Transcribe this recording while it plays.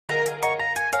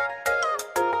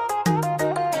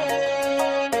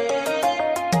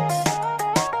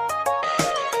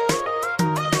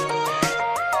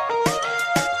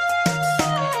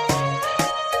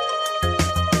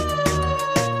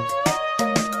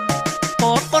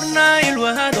qornaayl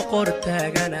wahada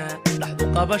qortaagana dhaxdu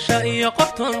qabasha iyo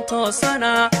qorton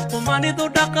toosana qumanidu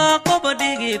dhaqaaqo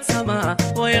badhigid sama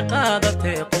way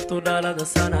qaadatay qoftu dhalada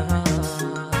sanaha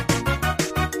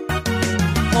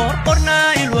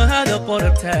qornaayl wahada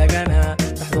qortaagana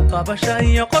dhaxdu qabasha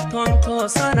iyo qorton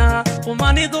toosana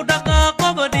qumanidu dhaqaaqo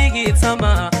badhigid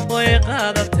sama way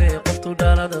qaadatay qoftu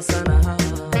dhalada sanaha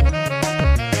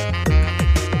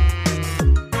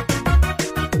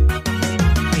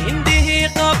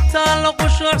تالو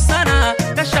قشور سنة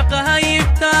كشقها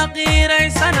يبتاقيري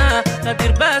سنة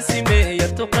قدر باسمي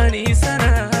يتقني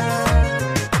سنة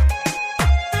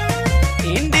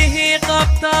إنده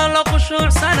قبتالو قشور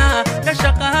سنة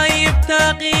كشقها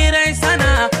يبتاقيري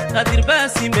سنة قدر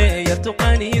باسمي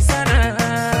يتقني سنة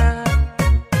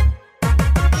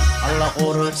الله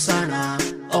قروح سنة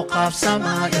أوقاف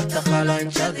سما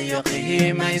يتقلنجو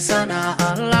قيمي سنة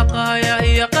الله قايا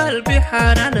يا قلبي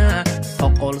حرنا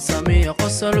وقل سمي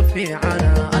قصر في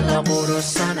عنا الله قروح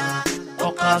سنة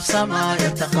أوقاف سما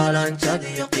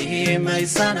يتقلنجو قيمي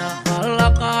سنة الله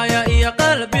قايا يا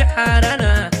قلبي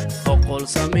حرنا وقل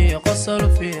سمي قصر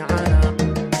في عنا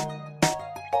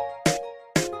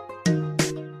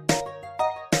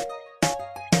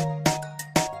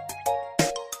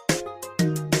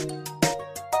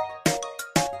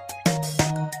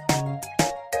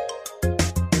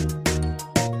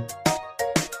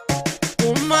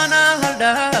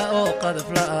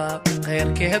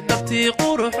غير كيف دبتي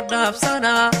قروح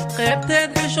دافسنا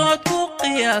قيبتين حشوت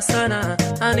قياسنا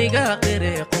أني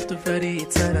قاقري قلت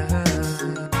فريد سنة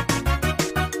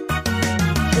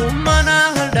أمنا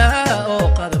هلدا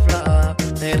وقذف لا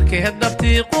غير كيف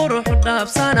دبتي قروح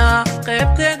دافسنا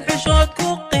قيبتين حشوت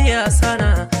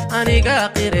قياسنا أني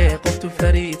قاقري قلت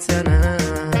فريد سنة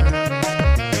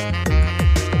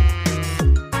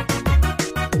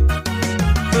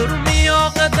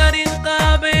قدرين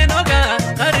قابين وقا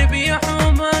قربي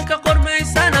حومان كقرمي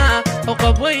سنة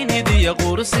وقبويني دي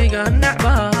قرصي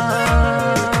النعبا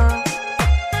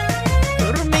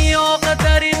رمي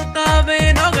قدرين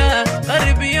قابين وقا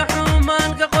قربي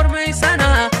حومان كقرمي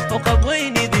سنة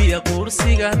وقبويني دي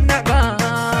قرصي النعبا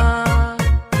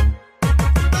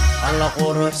الله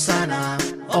قروح سنة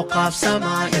أوقاف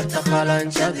سما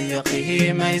يتقلنجو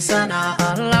قيمي سنة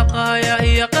الله قايا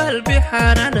يا قلبي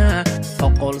حرنا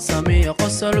وقل سمي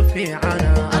قصر في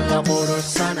عنا الله قروح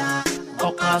سنة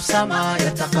أوقاف سما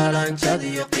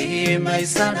يتقلنجو قيمي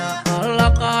سنة الله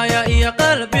قايا يا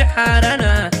قلبي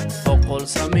حرنا وقل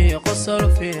سمي قصر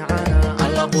في عنا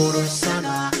الله قروح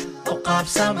سنة أوقاف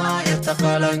سما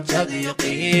يتقلنجو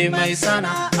قيمي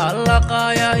سنة الله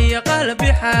قايا يا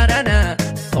قلبي حرنا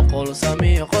وقل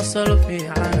سمي قصر في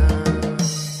عنا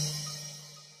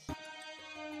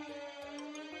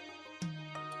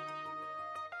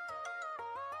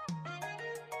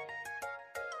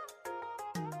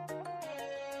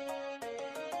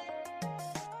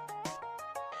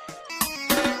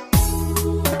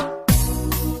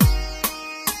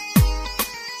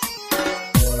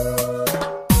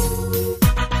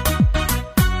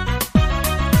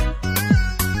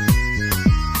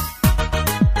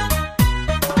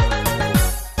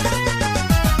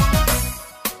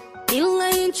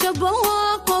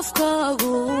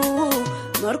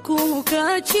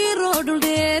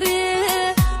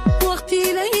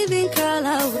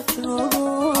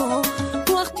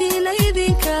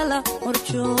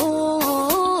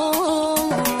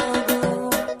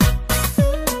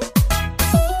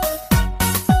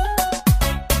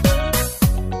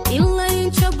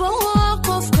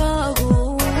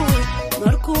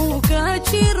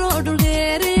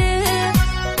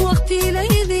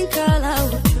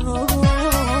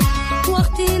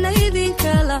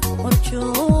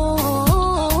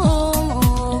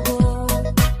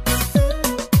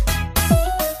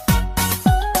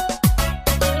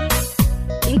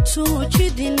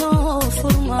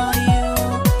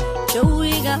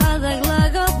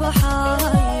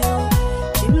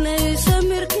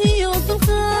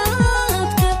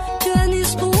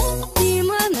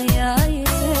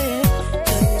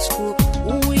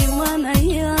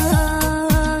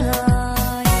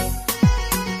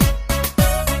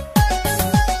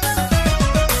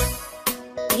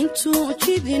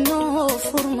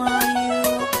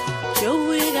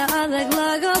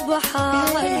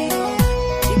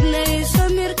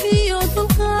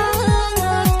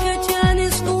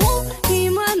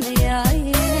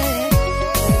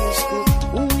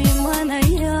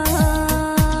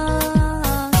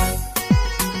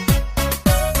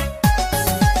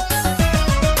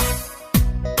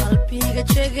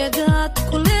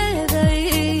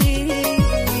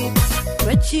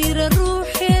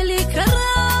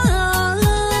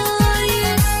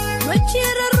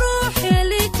وجير الروح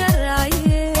اللي كراي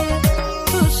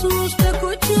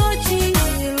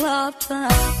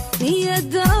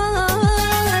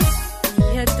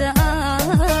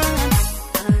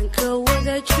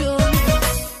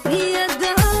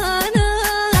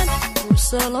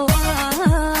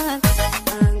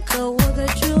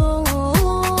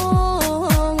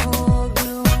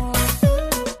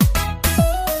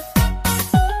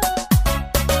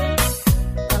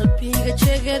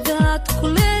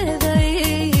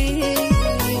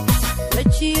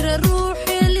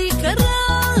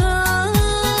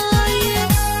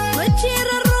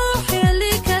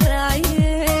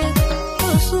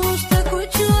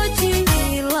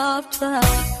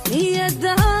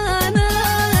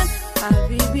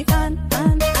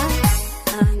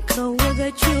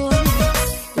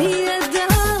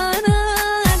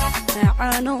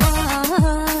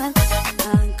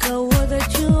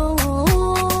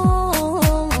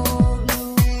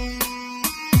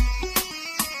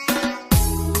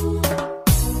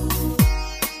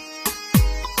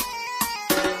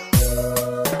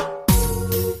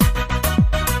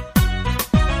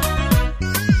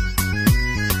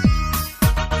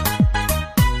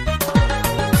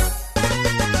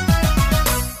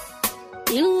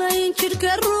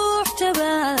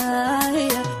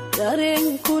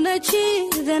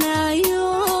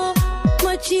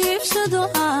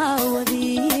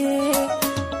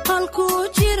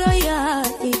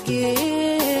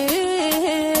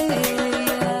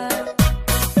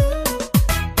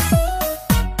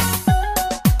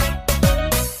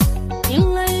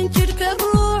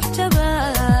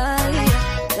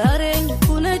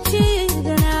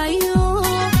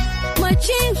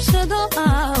jiibsado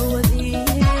aawadii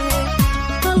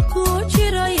halkuu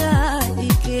jirayaa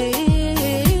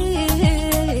igeeya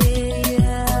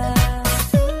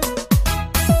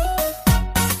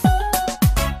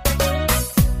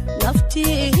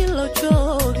naftii hilo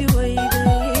joogi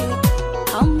weyday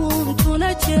hamuuntuna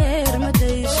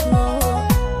jeermadayso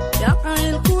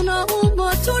jacaylkuna uma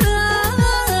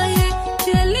tudhaaye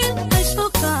jelin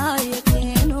isukaya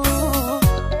keeno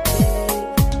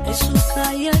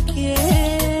isukaya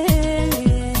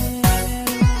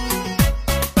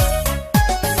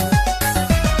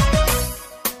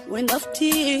when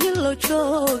naftii hilo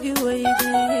joogi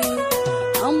weyday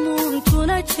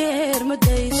hamuuntuna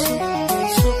jeermadayso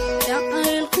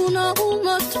jacaylkuna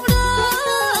uma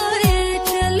tudhaaye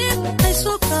jelin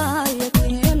isukaya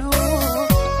keeno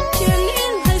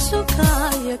jelin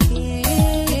isukaya keeno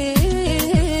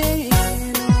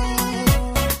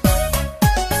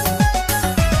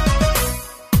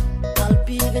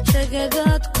qalbiga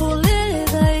jagadaad ku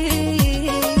leeday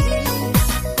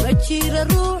ma jira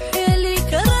ruux heli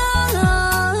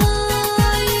karaaye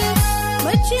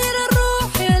ma jira ruux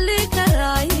heli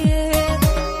karaaye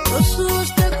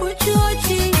xusuusta ku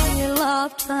jooji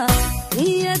laabta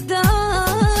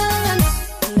niyadaan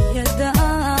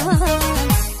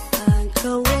aan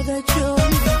ka wada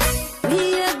joogo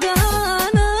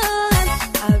niyadaanan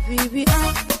xabiibi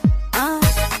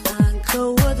aan ka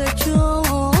wada joogno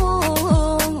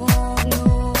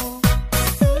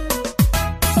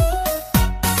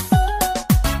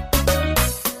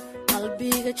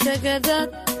qalbiga jagadaad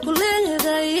ku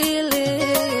leeday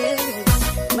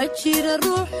ma jira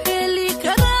ruux heli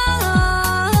karaaye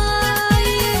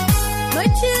ma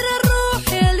jira ruux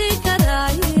heli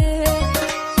karaaye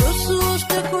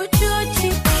xusuusta ku jooji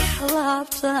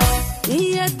laabta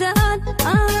niyadaan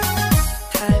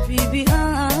xabiibi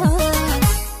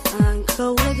aan ka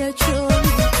wada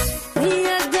joogo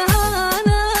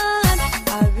niyadaanan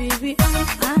xabiibi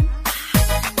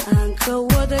aan ka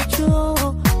wada joogo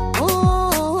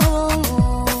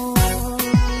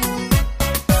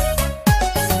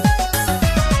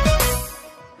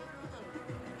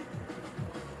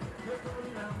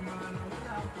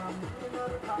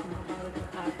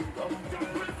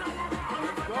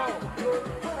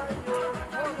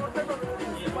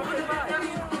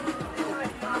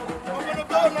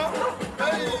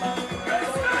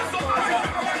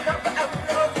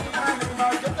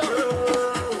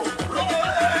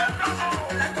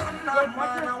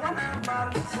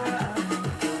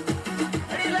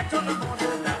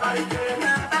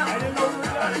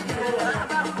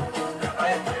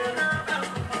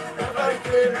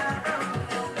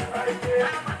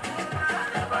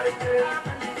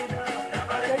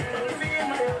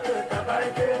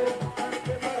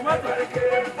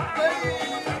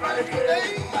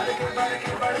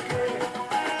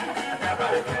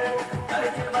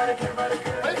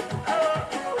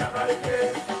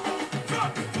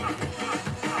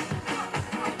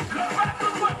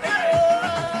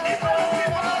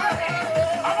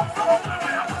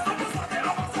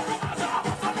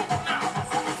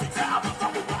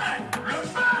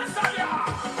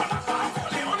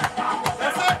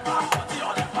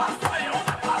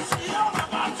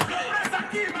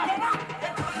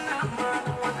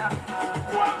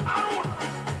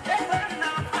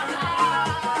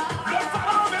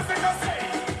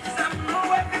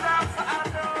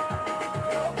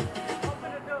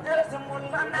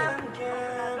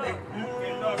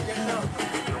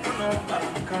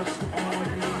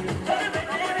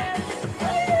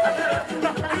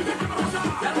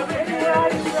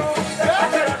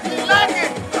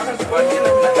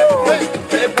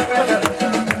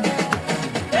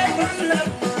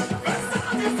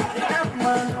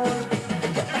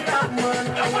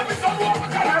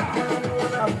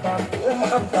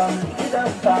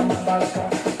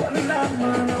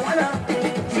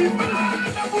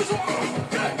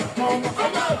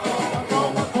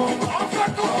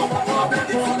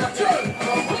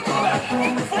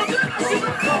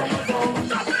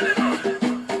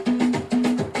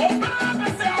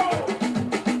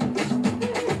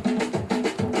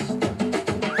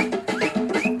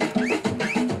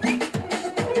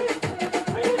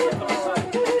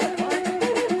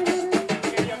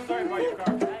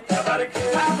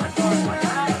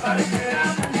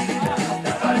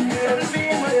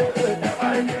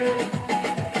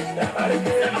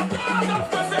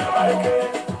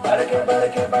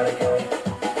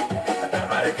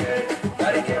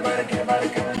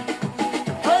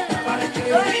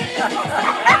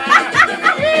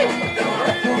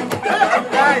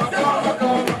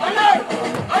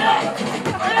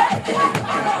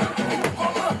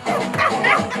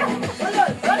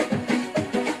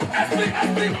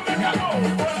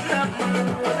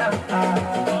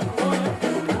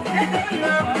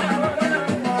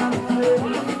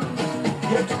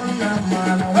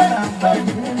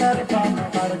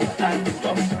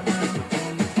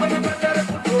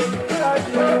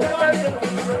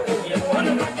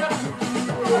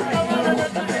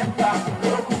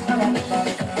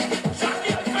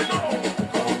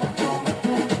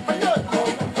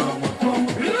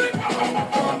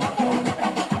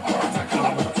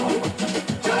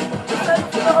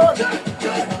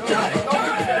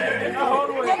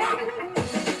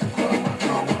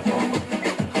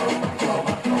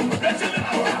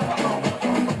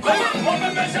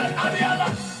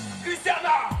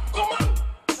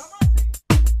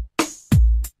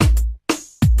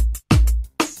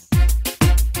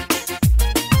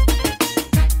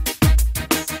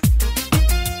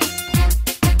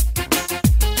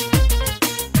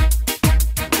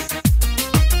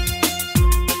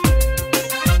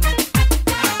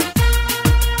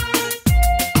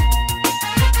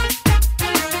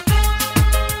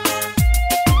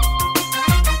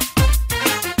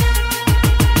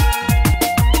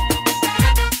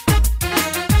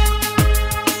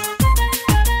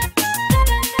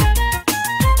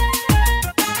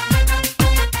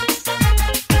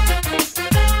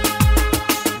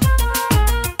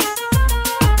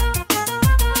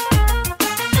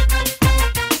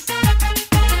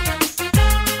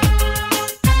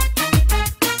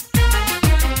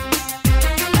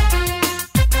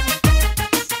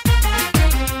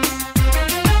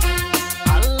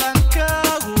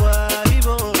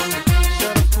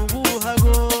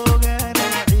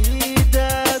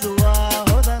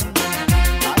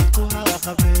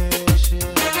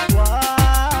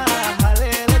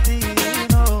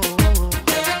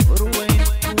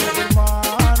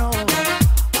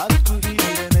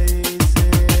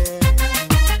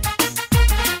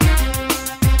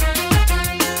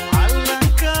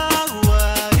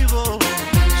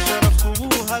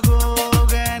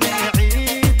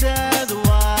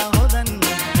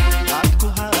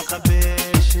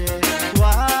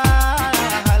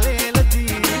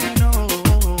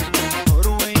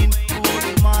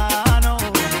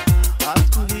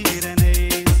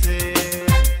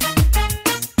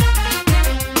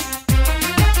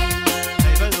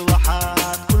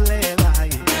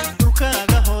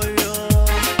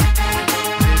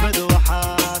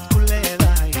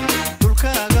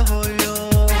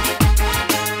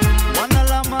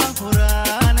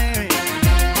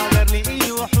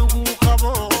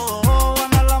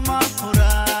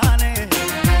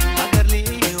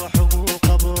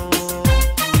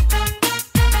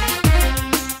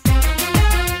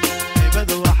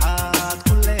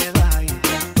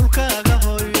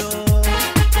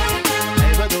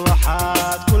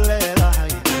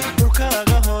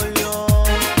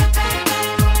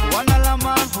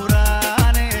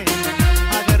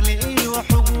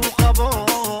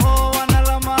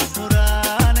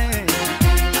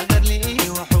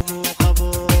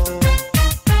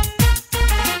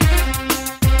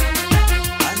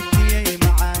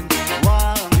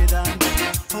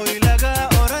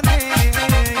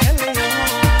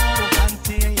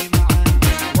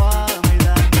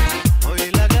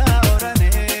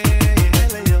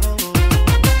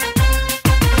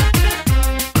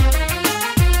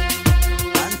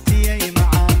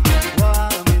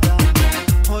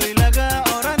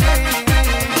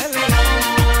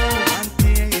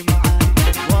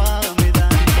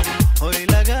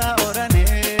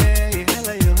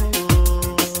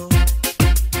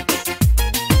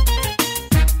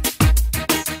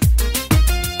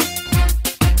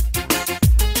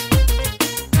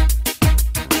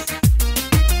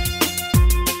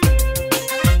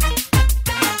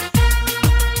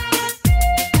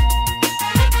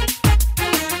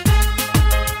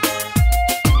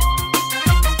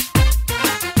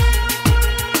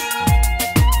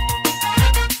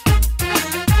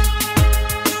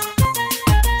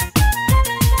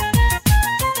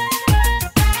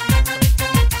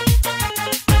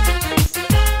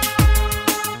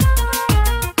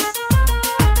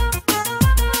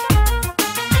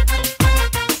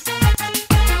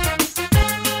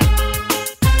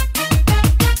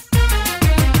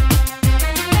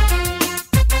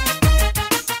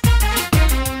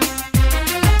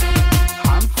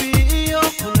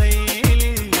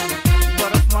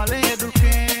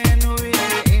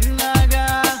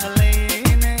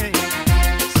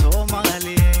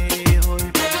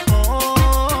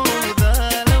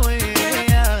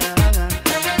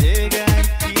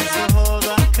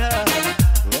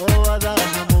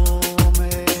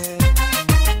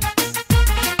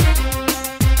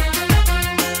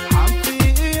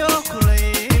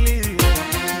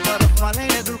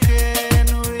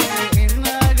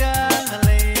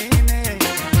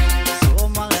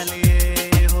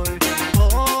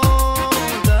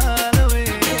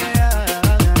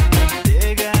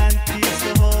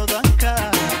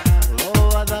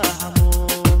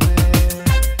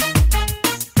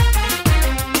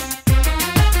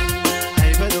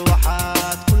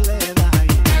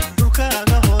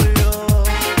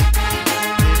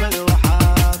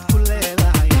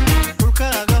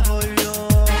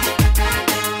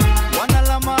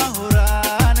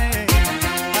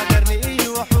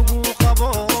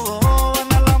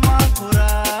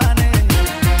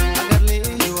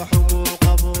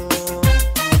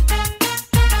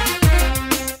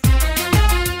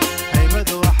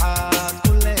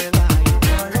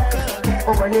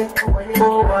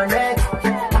oh one it.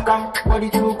 Come, body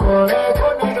too correct.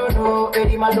 Oh no,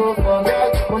 Eddie man don't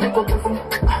forget. When you go to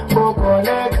go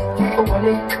connect.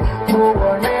 Oh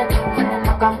one it.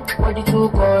 Come, body too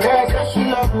correct. She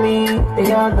love me,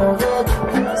 they all love it.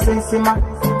 Sensima,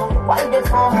 why they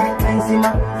for her?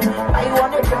 Sensima, I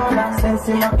wanna draw that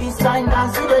Sensima. It's time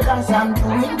dance, see the dance. I'm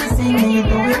doing the singing, you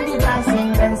doing the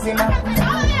dancing. Sensima,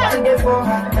 why they for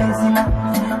her? Sensima,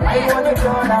 I wanna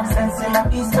draw that Sensima.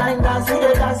 It's time dance, see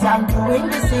the dance. I'm doing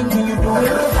the singing, you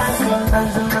doing the dancing.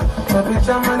 Sensima, but bitch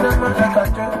I'm on the man like a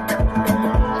joke.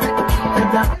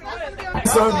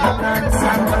 So the dance,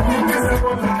 I'm doing the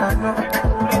singing, I know.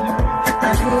 I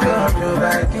should love you,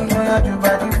 but I think I have you,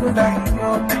 but you could die, yo.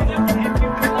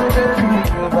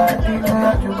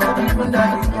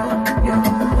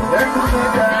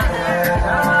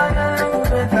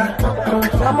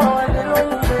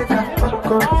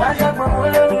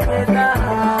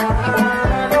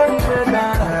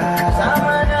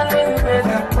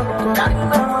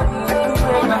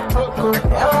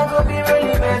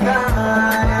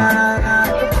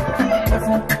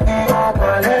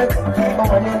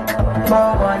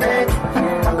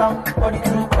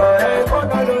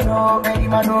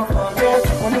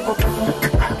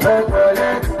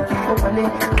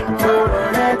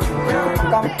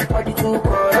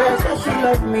 She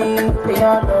love me, they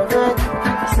all love it.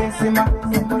 Sensima,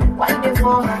 why they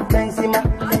for her? Sensima,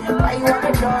 why you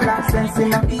wanna draw that?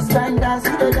 Sensima, this time dance,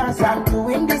 see the dance. I'm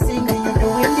doing the singing, you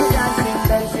doing the dancing.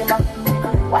 Sensima,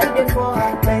 why they for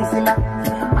her? Sensima,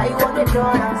 why you wanna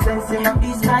draw that? Sensima,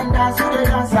 this time dance, see the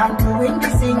dance. I'm doing the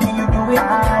singing, you doing the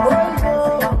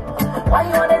dancing. Why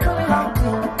you wanna do me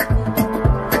something?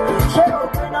 Shut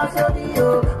up when I saw you.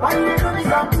 Why you do me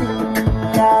something?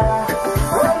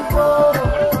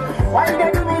 Why they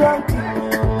do me something?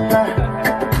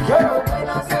 Shut up when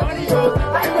I saw you.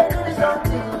 Why they do me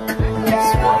something?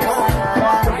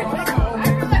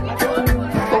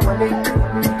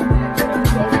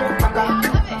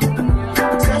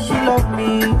 Say she love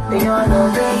me, they all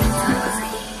love me.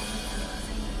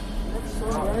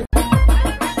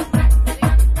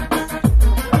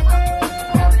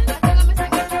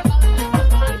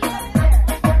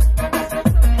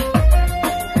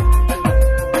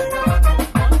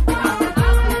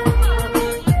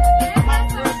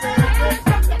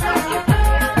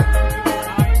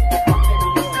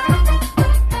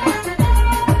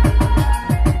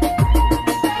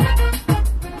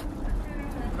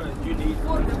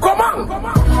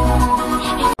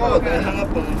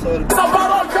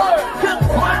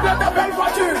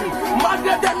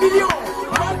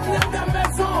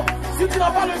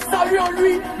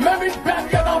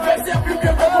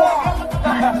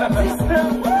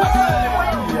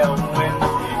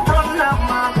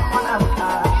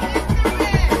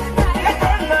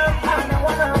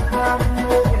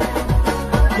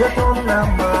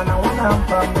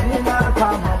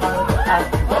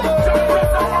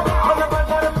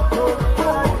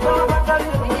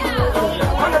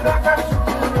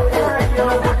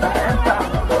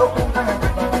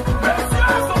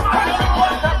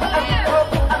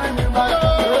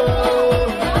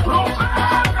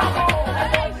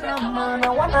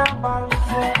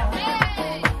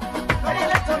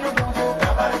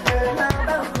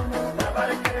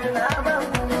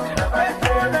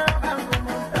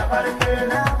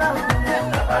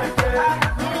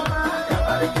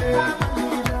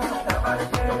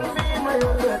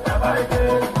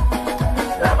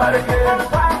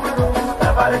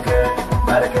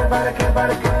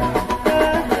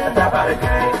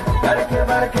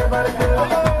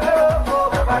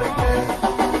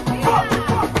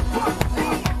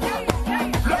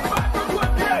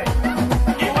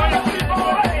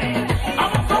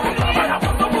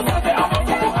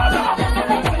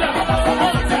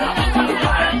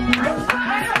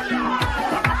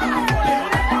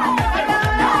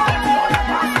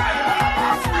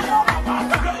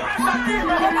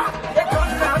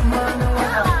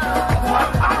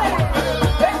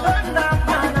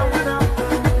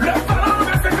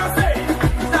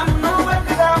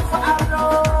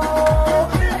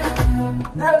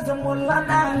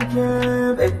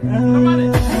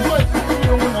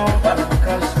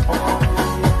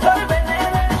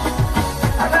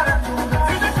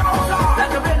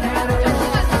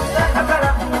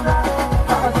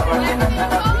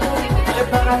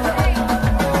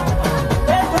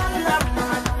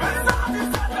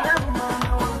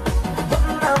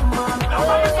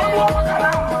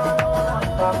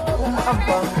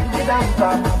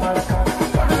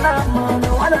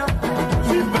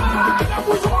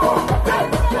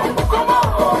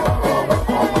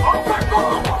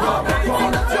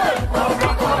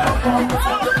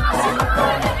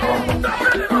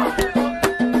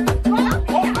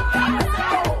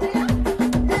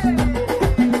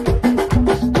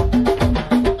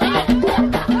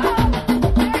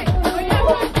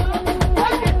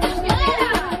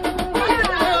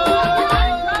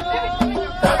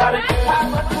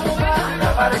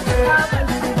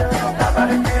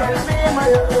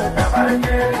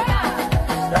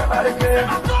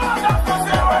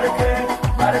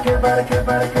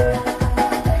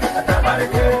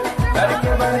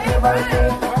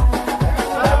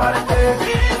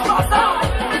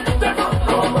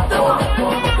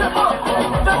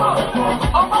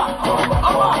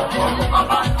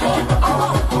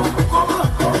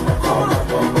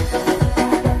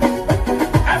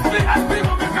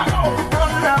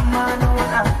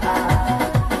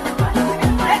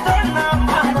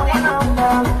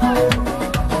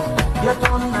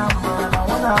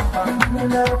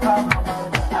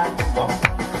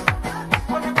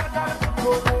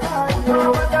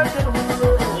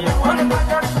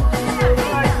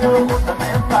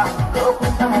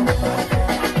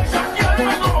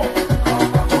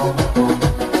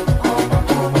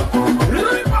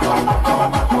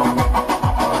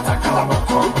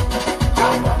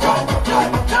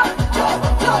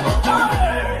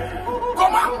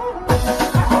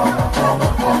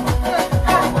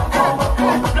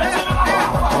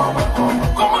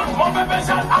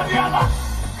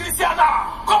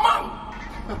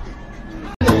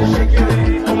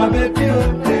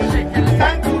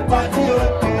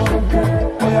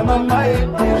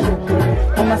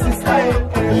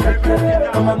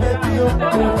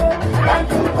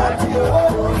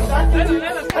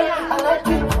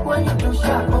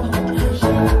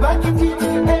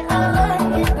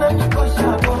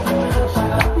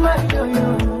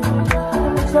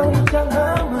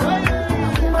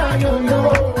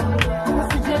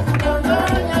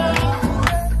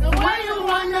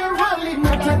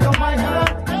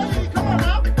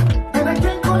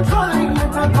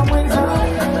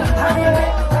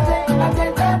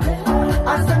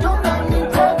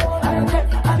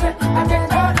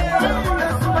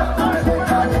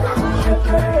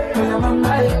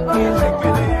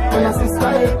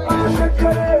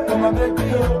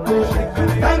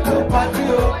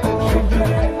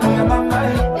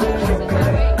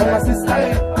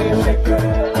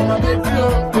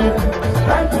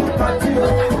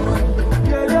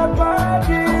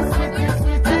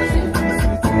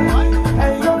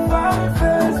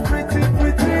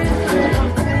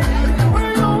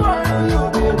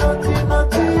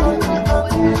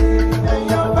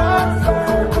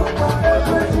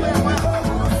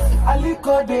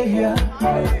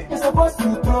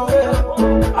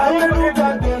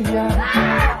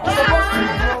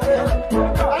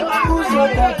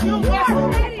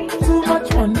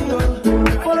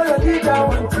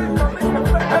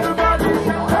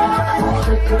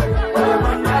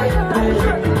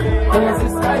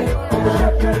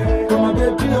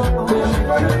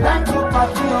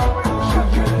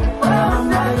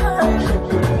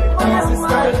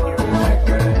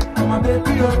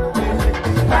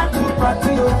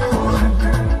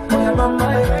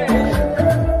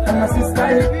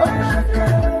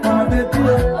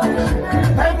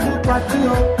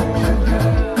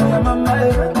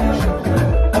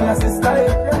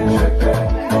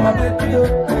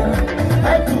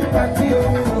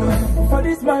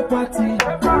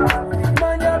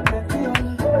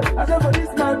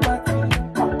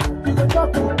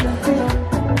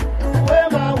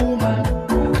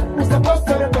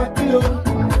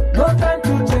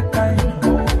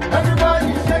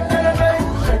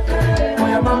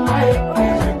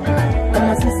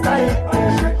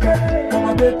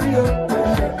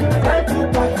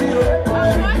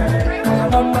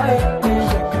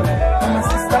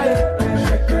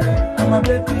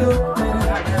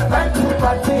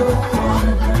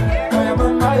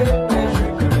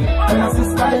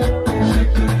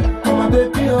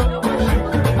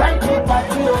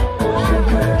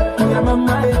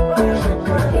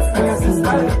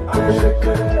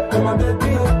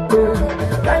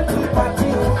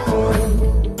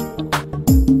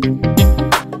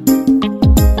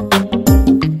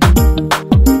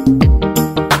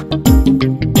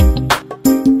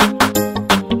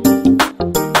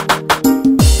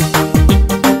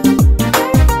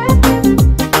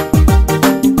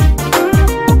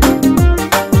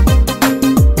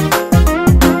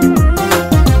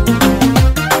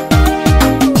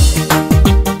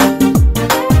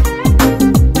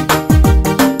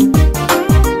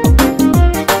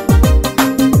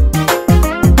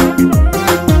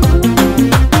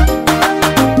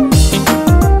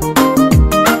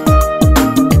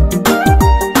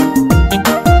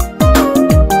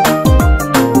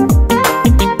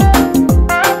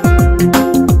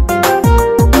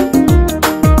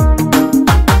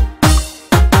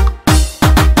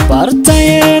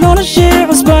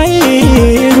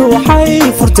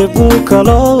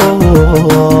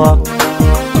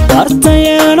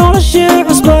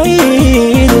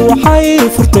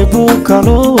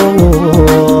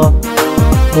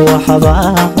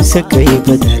 سكي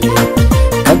بدلي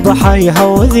كبحي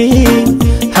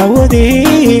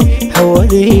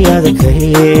هودي يا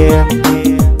ذكي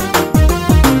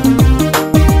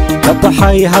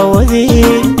كبحي هودي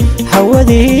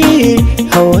هودي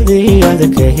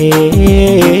أذكيه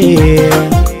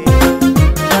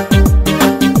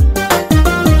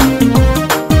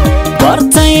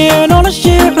بارتين ولا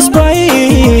شي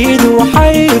عصبايد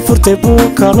وحي فرتبو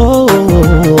كالو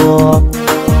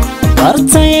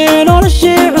بارتين ولا شي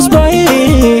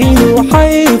عصبايد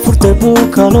وحي فرتبو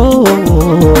كالو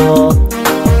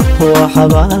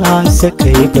وحبا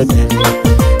سكي بدل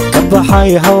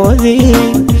كبحي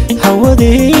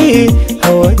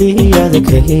هودي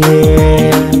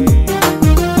أذكيه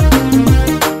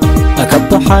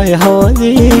أكبحي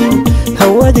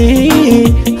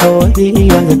هودي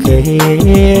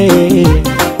أذكيه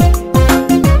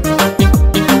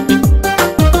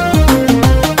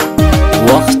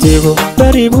وقتيغو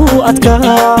بريبو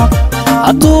أتكا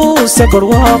عدو سكر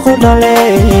واخد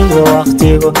عليه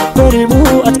وقتيغو بريبو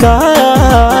أتكا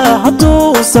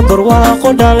عدو سكر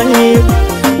واخد عليه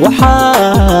وحا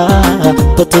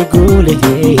بتقوله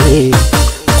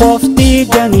قفتي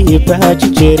داني باجي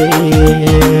جري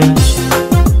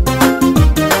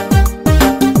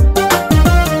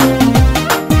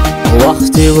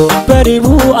وقتيغو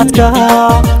بريبو أتكا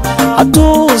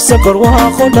عدو سكر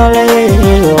واخد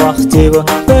عليه وقتيغو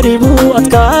بريبو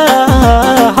أتكا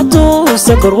عدو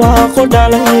سكر واخد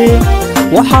عليه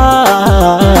وحا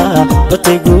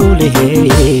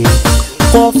بتقوله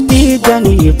قفتي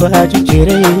داني باجي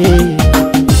جري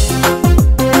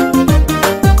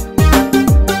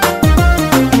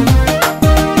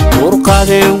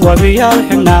ورقادين وبيا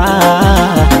الحنا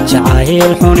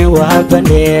جعايل حوني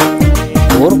وهبني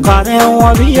ورقادين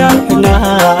وبيا الحنا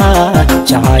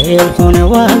جعايل حوني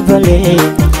وهبني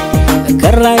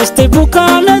كرايستي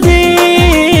بوكالدي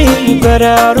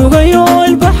براروغيو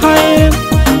البحيم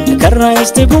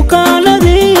كرايستي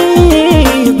بوكالدي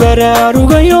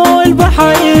براروغيو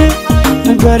البحيم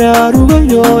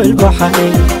براروغيو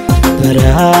البحيم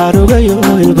براروغيو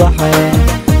البحيم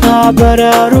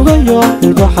براروغيو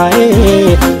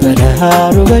البحيم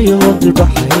براروغيو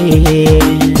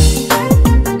البحيم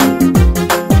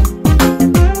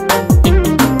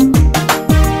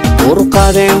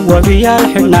ورقادين وبيا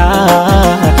الحنا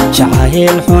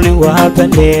جعايل حوني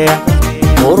وهبني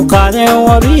ورقادين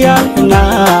وبيا الحنا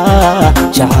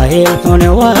جعايل حوني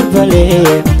وهبني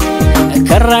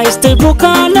كرايستي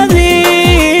بوكالدي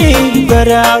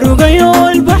براروغيو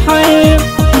البحيم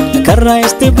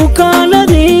كرايستي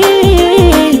بوكالدي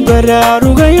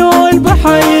براروغيو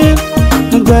البحيم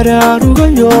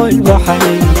براروغيو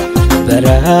البحيم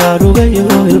براروغيو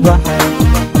البحيم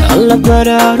الله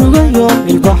براروغيو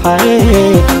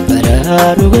البحيم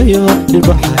براروغيو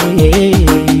البحيم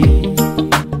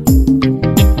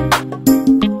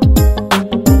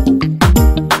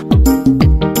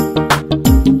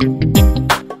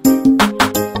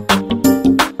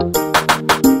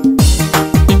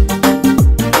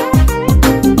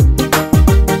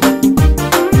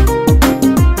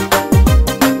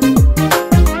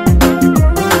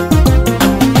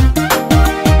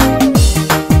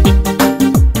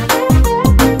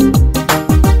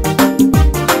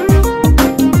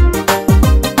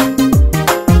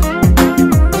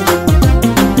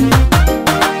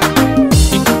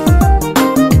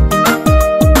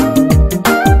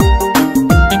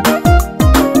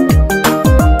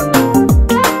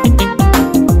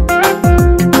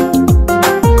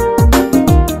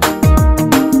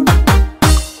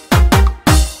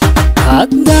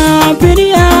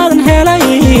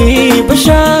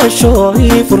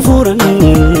شوي فرفورا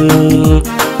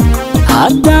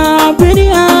عدا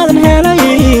بني آدم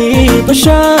هلاي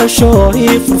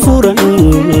بشاشوي فرفورا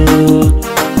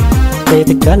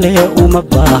بيتك عليه وما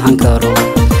باحن كارو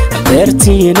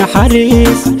بيرتي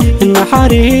نحريس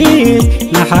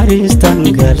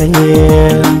تنقلي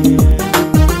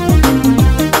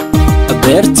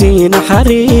بيرتي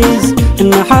نحريس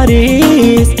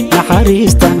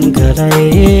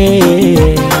تنقلي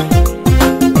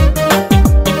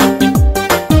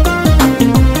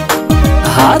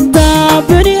عدا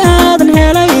بني آدم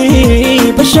هلاي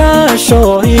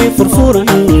بشاشوي فرفورا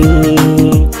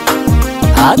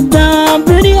عدا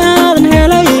بني آدم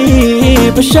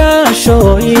هلاي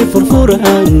بشاشوي فرفورا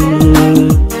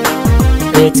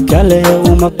اتكالي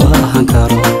وما باحن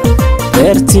كارو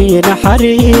بيرتي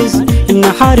نحريس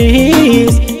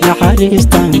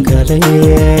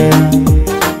تنقلي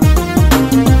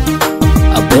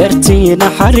بيرتي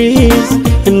نحريس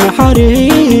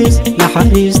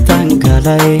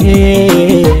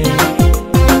تنقلي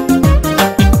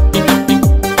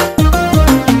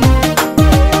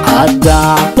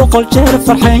عدا بقول جير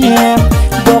فرحين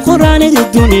بقراني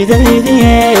الدنيا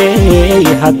ديدي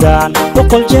عدا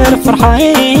بقول جير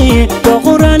فرحين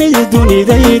بقراني الدنيا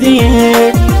ديدي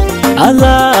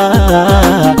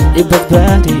adaa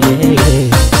ibadbaadiyey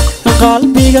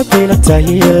qalbiga bilatay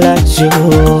la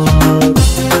joog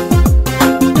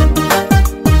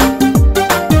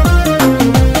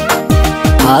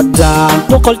haddaan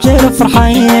boqol jeer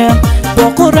farxayn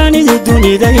boqoraanida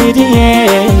dunidaydiye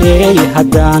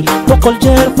haddaan boqol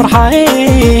jeer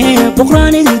farxayn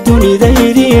boqoraanida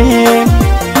dunidaydiye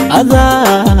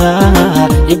adaa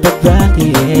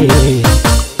ibadbaadiyey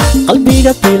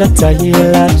qalbiga bilatay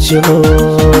la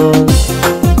joog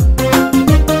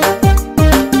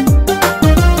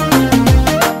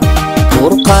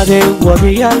urqaday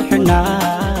wabiyaal xunaa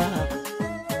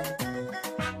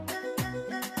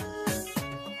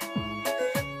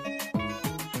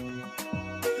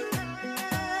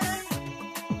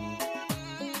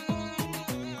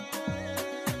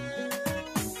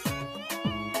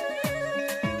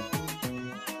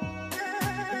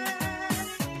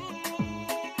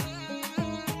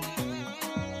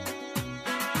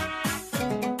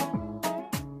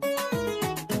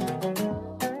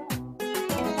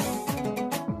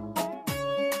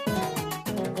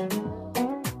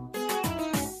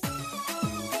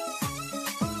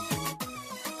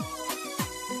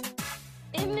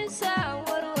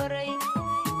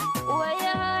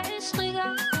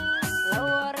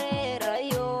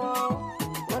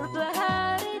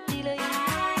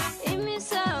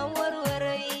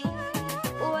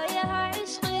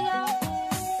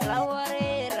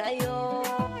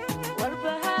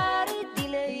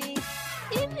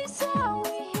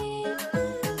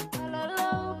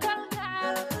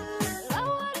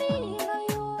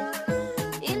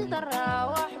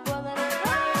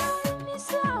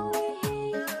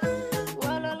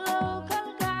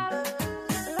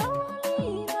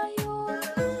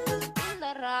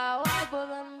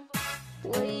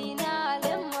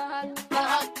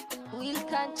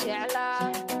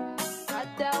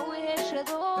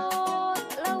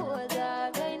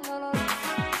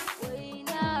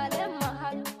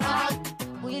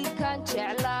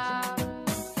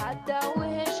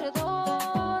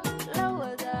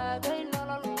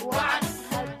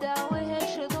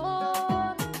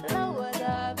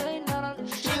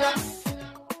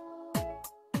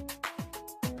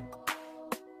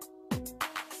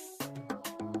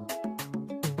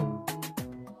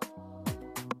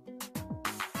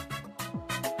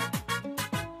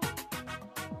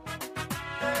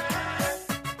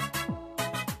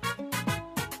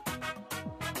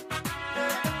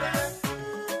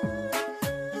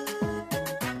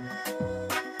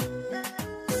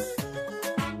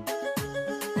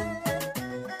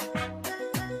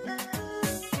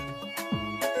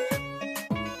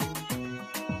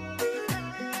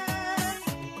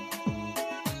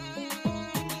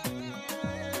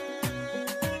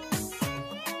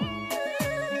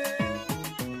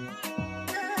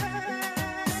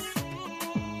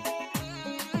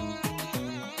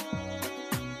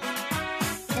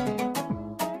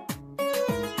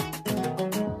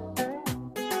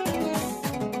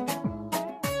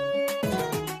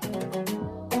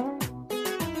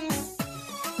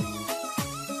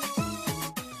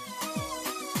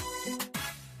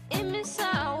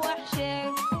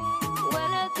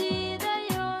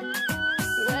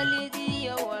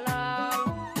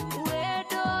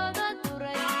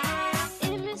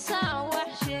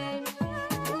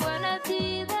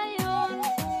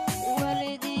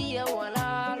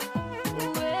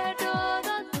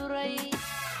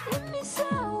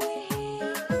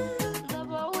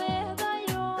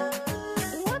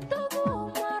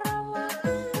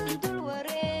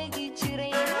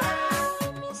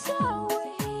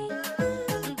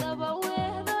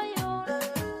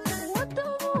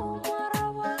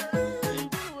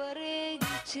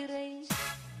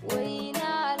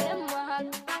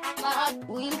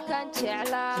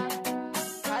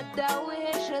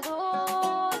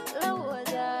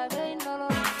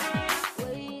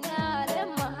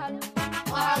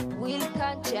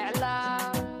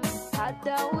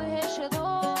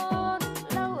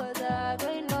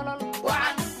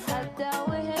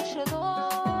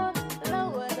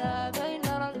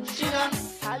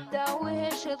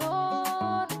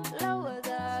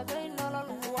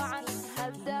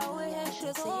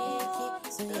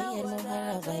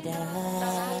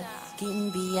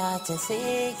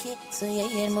Seki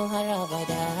soyayyar mu har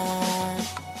abada.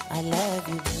 I love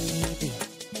you baby,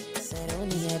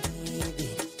 Saronia baby.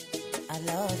 I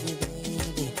love you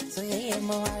baby, soyayyar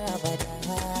mu har abada.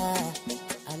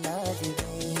 I love you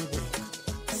baby,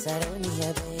 Saronia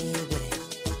baby.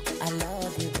 I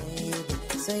love you baby,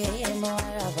 soyayyar mu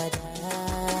har abada.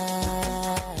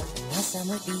 Na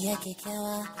samu diya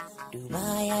kyakkyawa, duba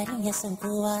yarinya san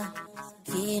kowa.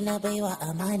 Ke na baiwa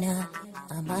amana,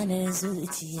 amanar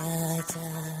zuciyata.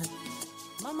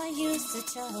 Mama used to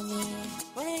tell me,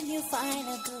 when you find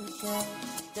a good girl,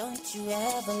 don't you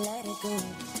ever let it go.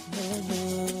 No, no,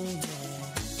 yeah.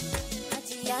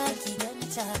 Hajiya ki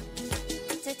ganta,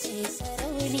 ita ce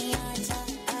sarauniyata,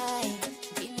 ai,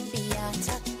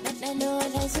 bimbiyata, ɗanɗano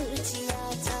na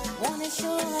zuciyata. Wanna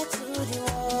show her to the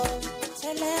world,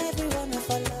 tell everyone of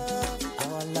our love.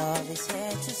 Our love is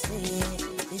here to stay,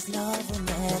 this love will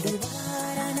never die.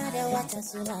 Another wata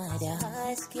suna da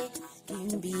haske,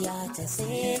 bimbiyata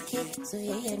seke,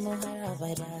 soyayyar mu har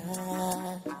abada.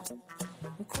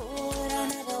 Ko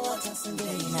rana da wata sun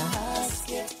daina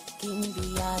haske,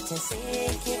 bimbiyata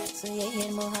seke,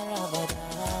 soyayyar mu har abada.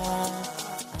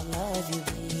 I love you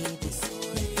baby,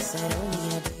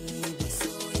 sarauniya baby,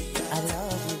 I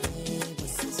love you baby,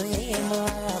 soyayyar mu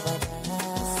har abada.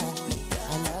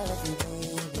 I love you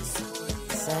baby,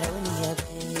 sarauniya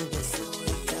baby,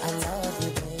 I love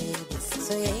you baby,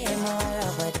 soyayyar mu har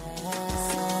abada.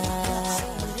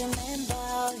 Remember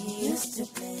how you used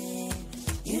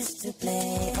to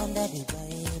play under the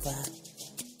waiver,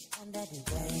 under the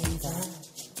waiver.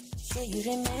 Sure you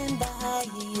remember how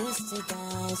you used to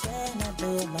dance when I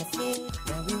blew my flute,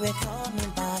 when we were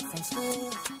coming back from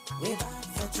school, we back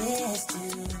for just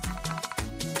two.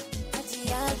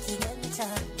 Hajiya ki ganta,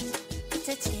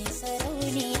 ita ce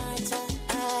sarauniyata,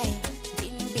 ai,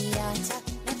 bimbiyata,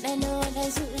 ɗanɗano na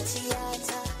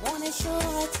zuciyata. Wanna show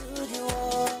her to the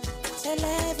world, tell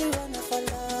everyone of our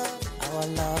love. Our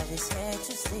love is here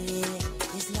to stay,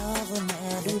 this love will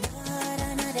never die.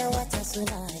 Another wata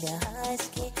suna da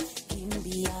haske,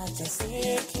 bimbiyata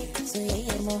seke,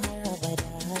 soyayyar mu har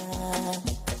abada.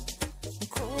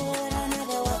 Ko rana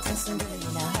da wata sun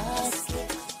daina haske,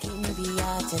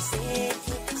 bimbiyata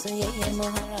seke, soyayyar mu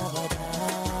har abada.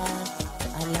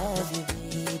 I love you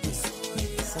baby,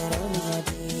 sarauniya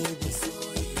baby,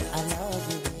 I love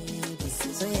you baby,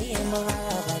 soyayyar mu har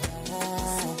abada.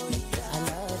 I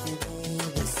love you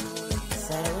baby,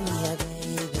 sarauniya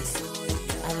baby,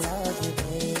 I love you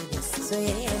baby,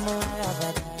 soyayyar mu har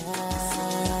abada.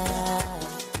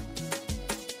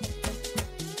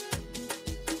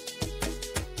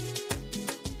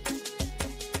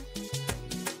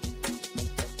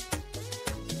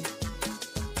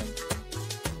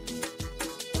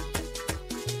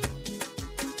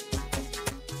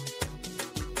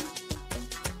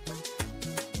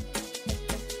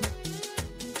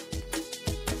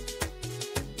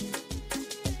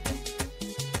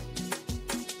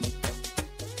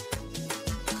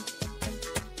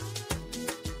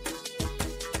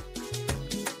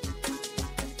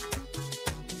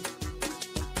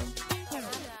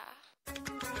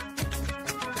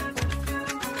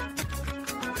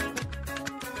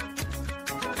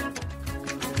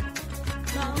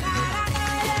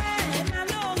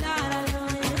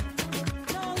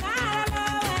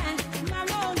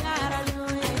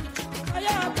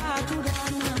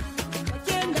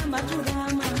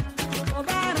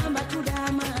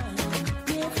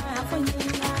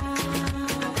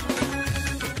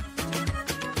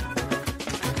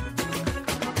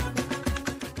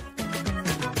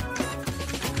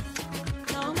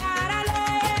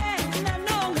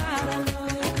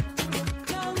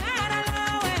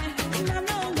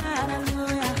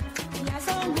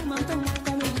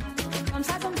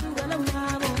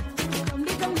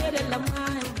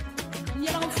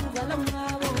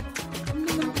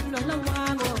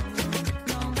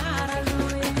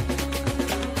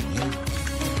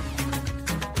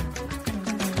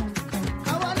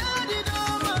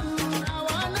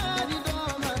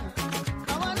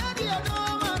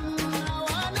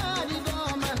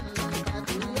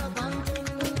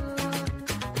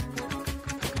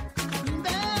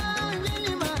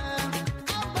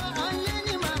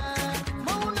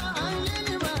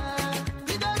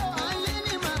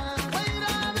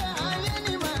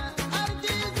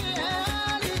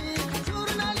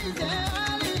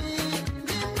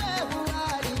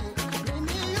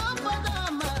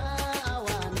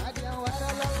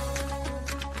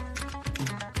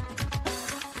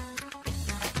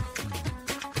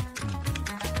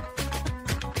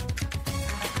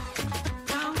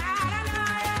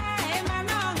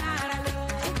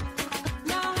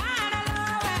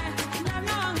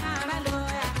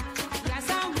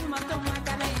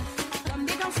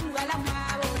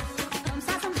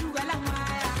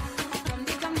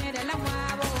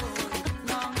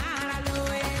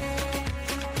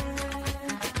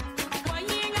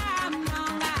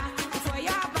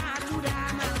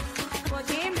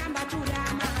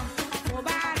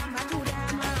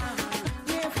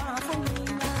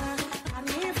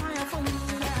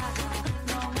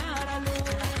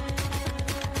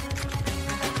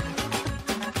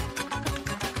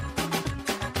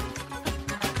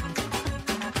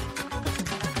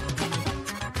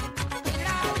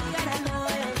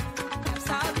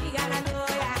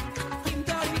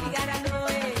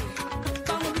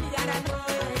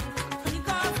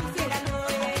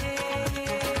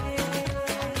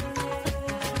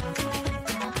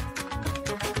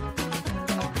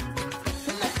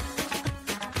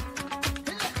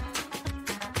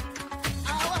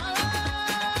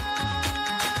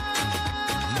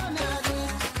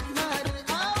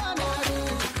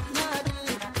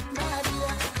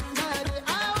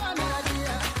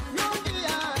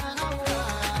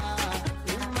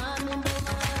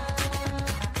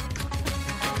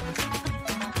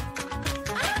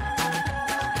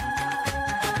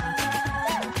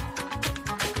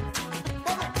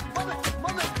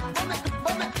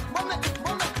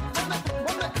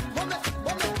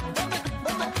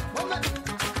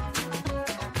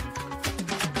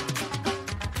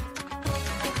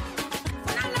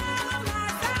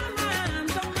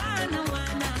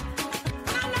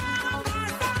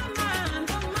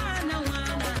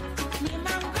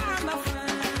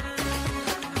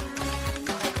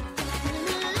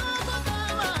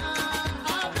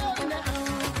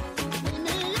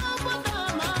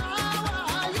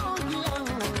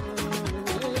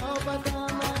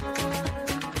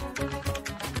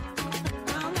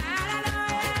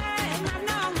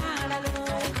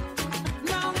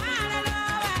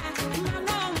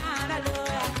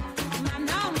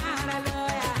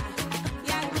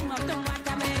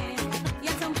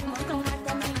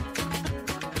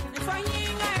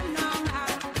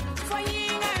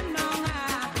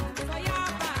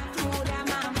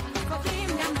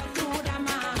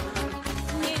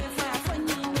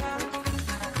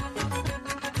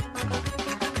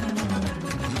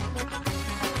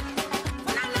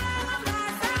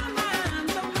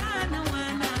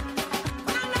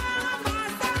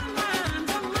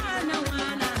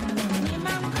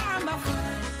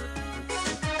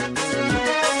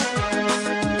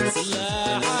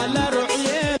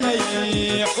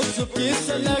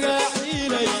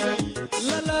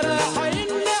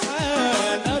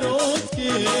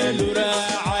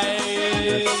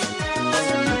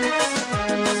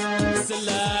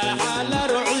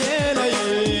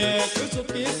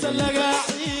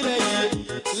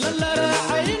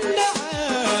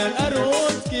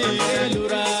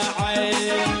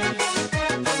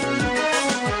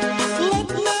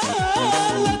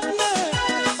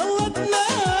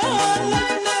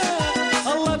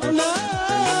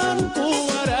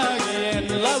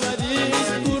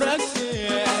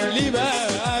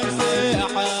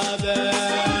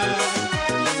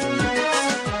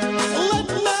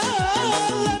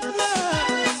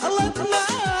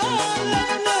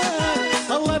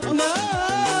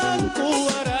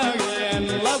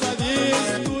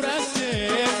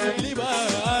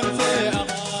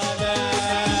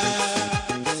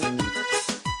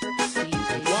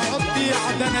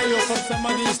 danayo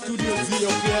farsamadii studio Zio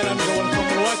ku yeelan gobolka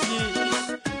Mulki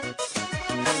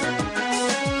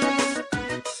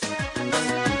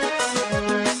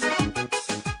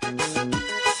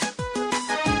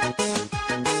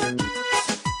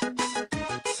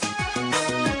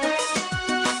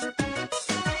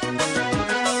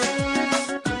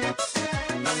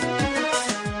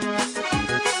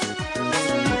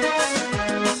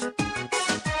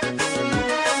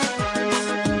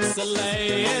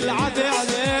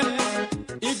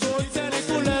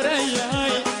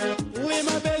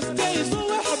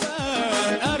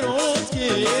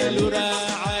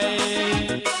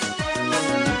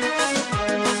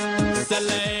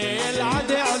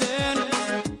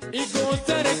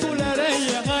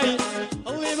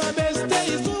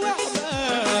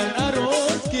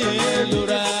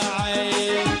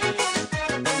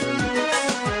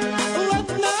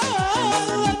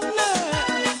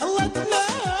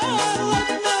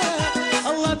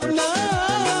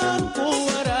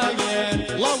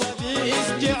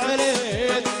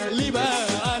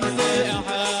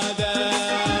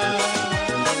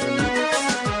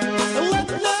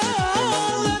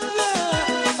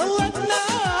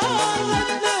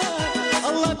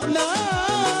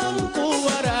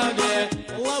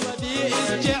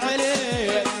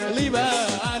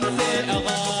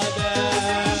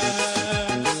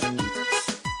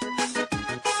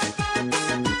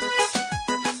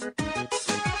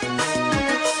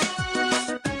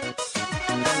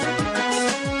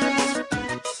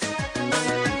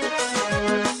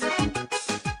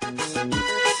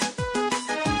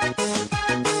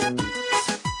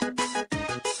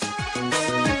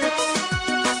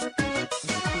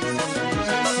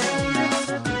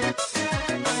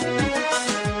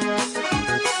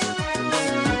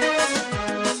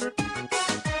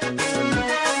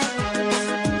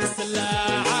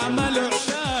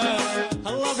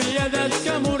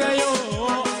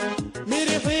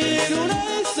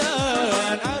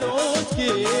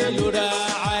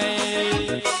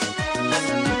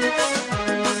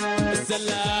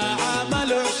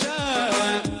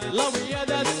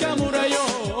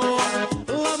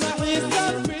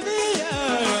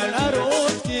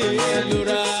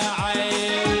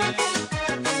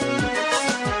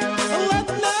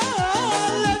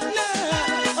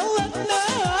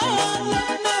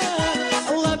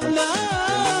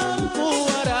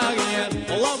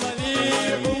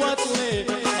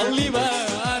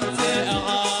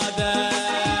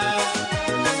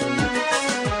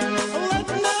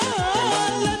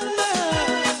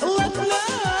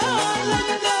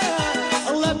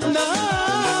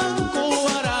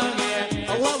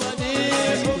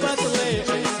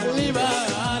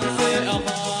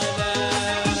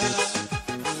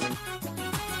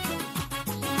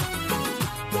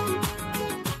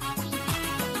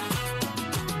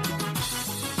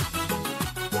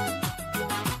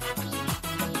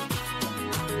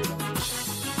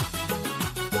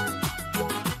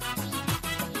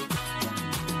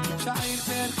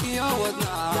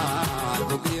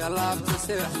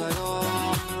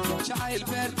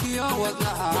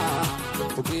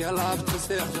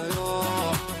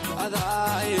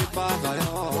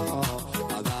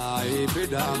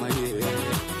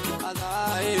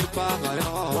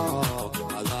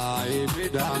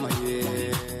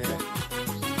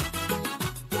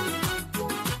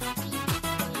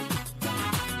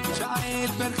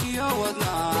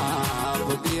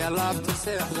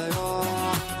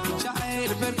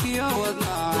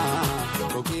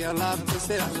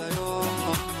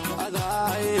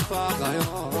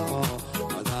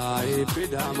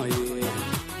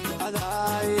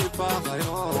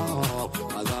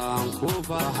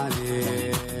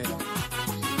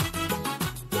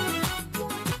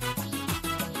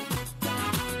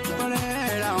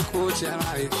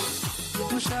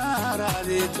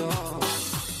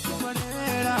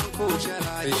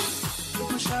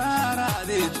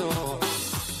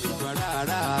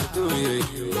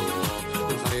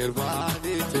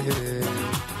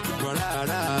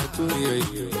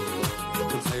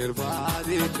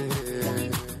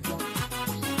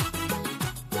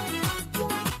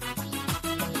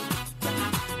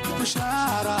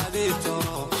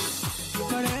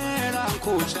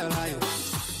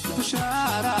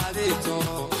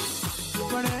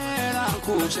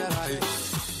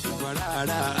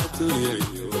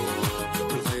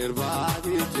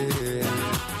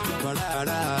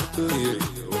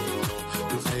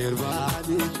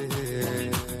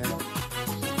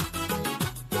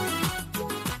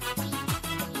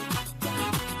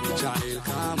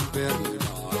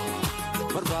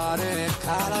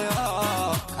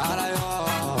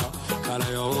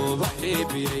kalayo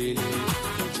baxibiyeyne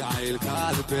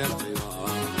jacaylkaad beertay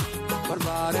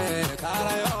barbare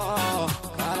kalayo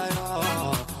kalayo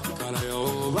kalayo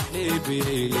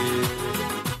bahibi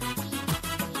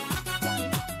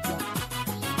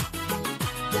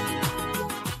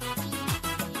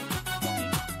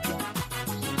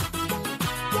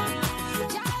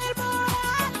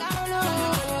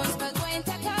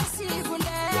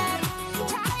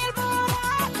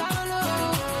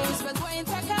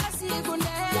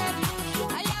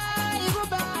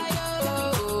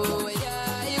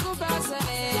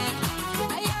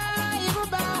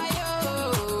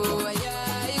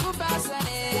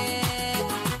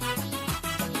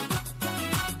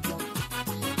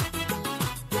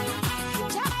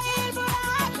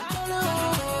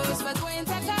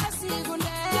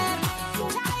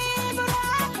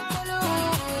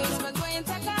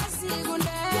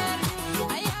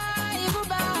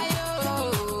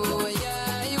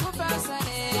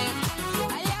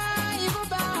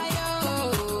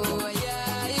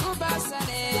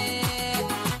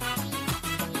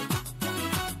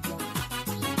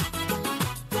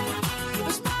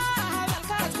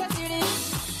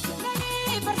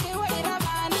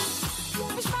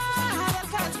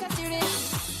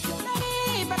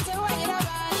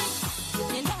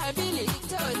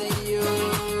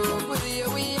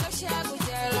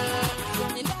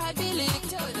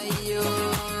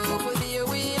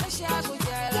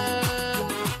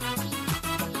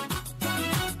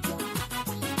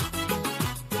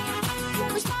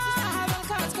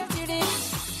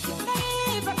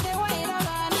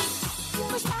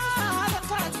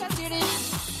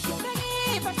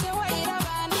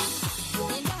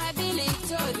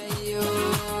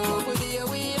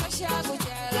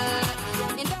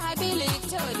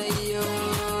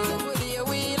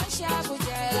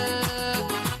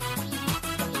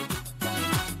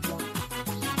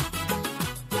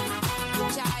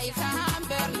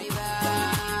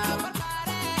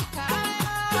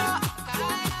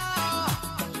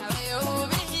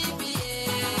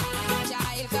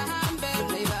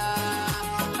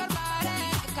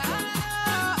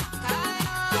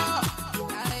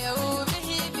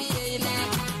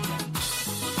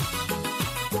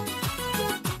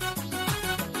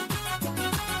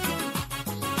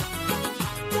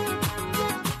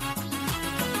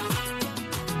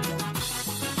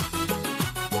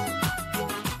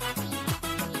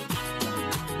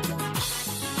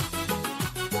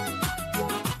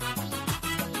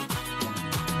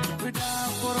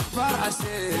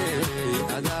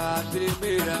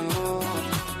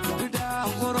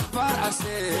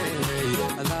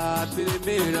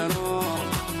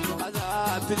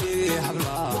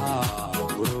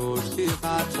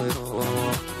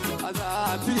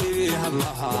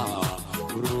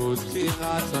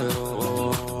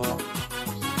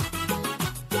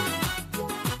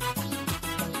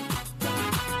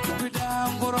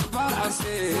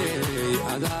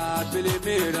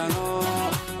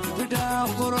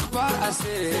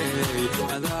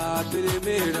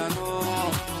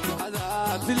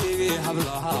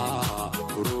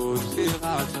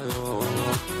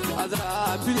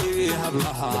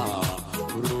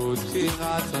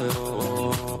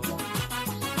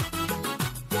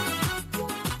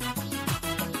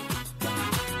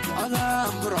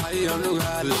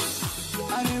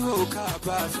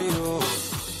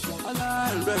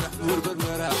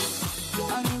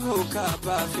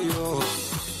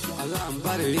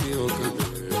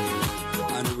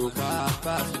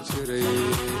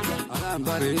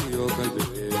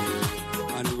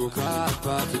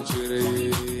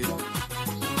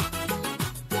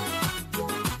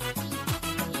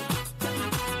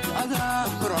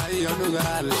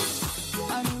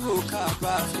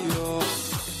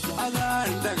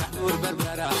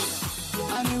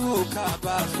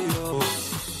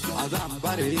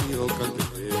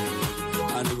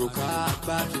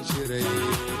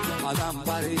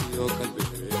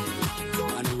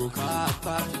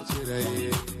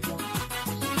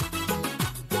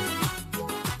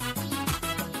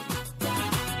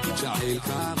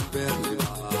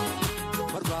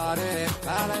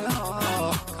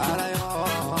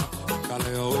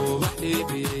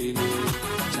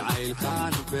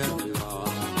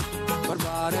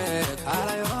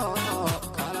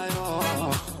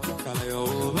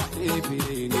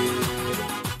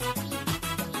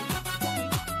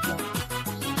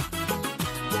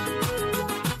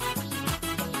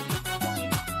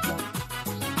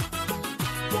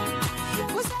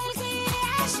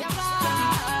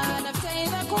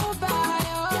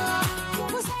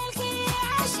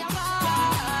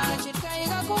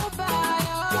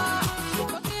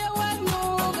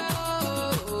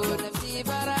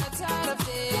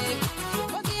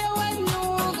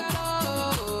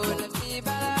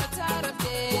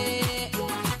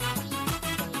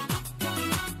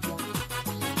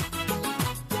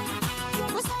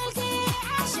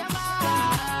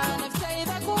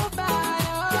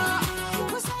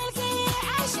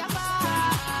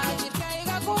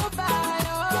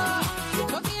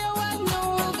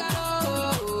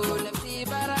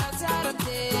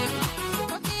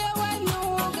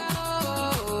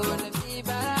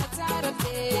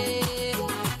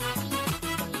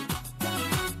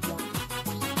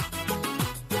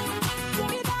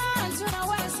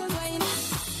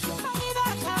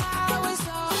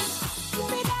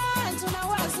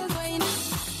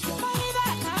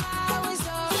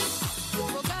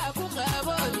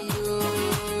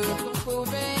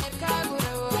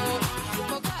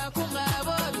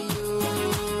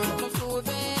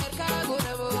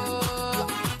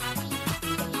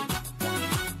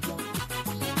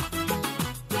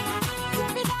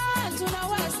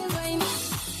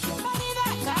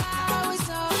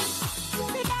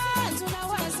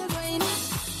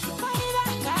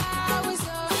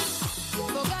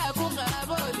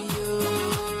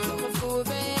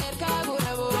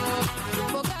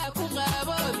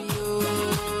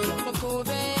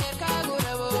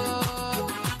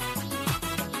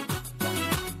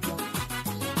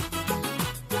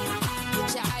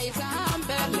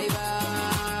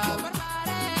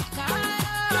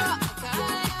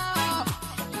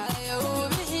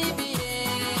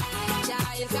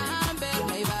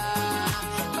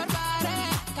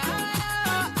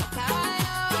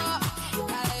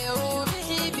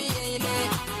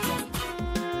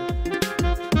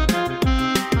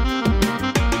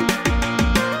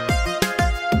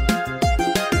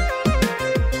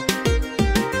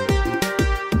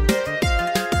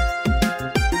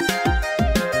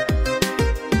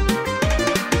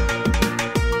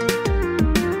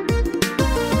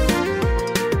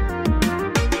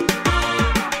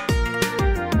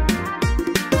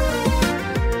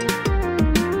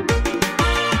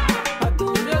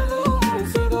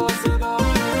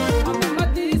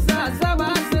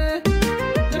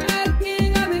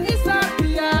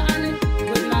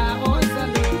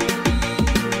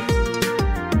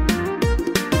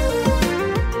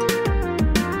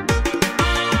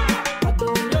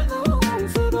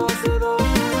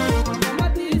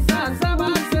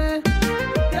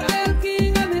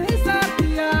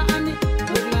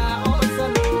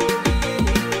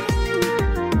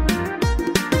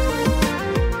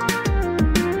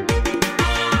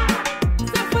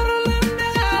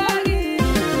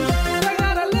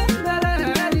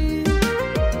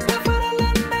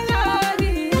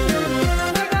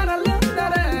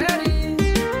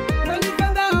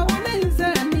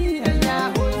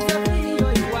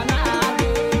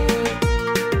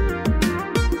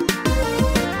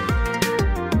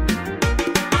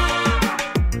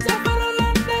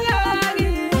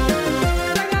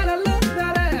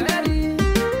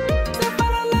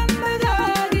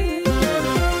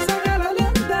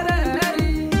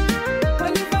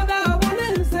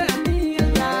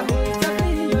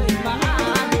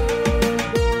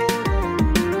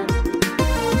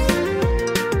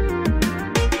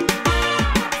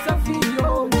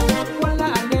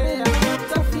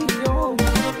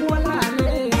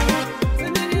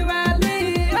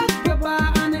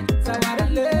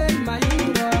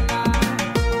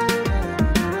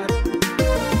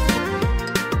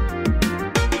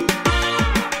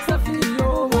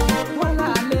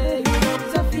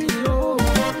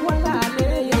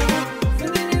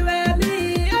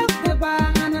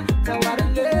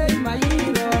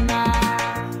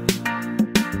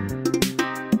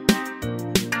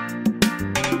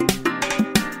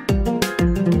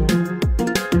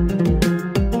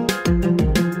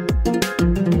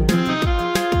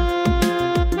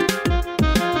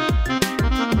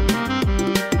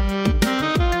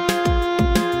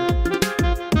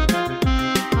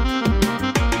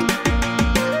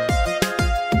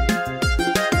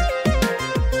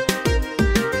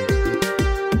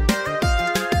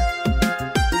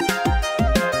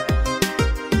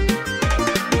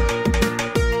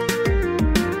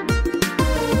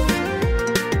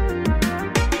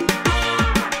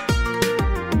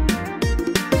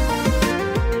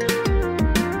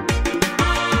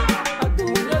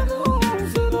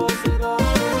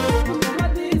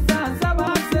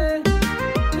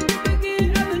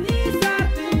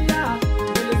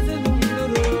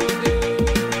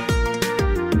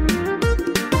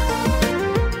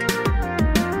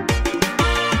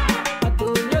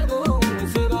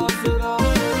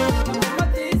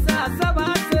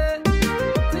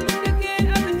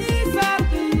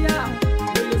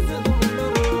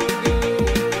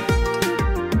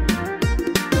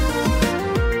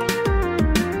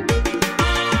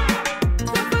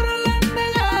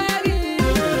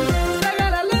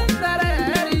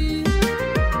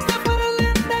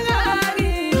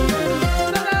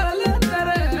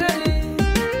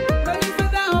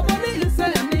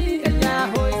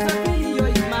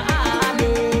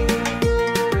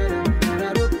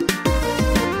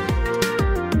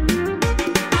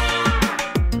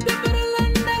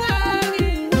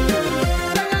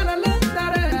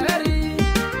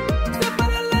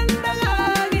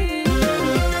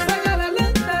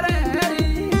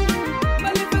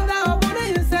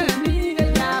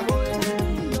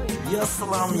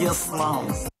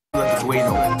slums.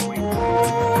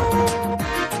 Bueno.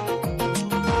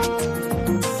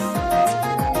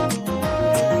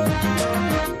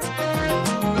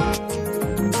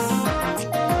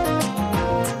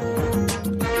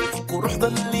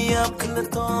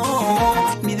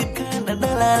 midibkana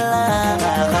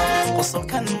dhalala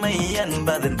qosolkan mayan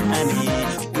badan ani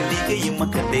weligay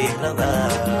maka dheerada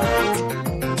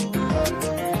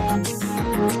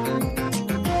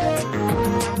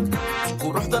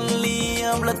quruxdan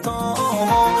liyablato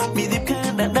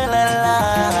midibkana dhalala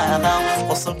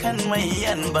qosolkan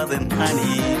mayan badan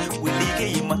ani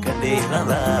weligay maka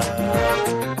dheerada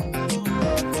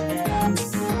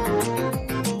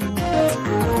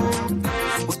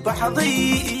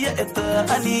بحضي يا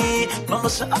إتاني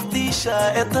نلش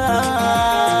أفتيشا إتا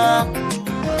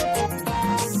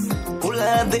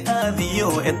ولادي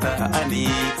آذيو إتاني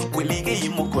ولي جاي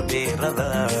مكودي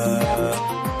رضا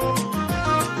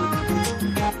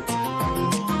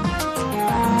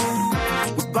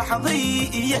بحضي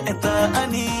يا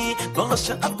إتاني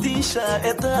نلش أفتيشا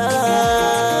إتا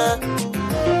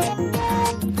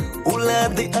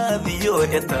ولادي آذيو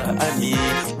إتاني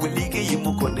ولي جاي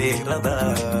مكودي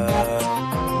رضا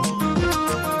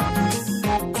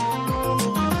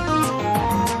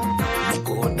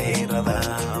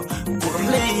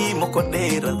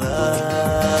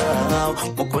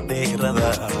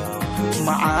مكوديردا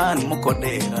معان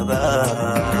مكوديردا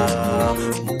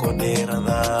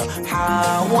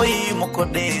حاوي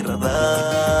مكوديردا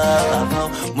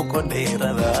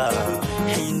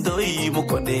هندوي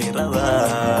مكوديردا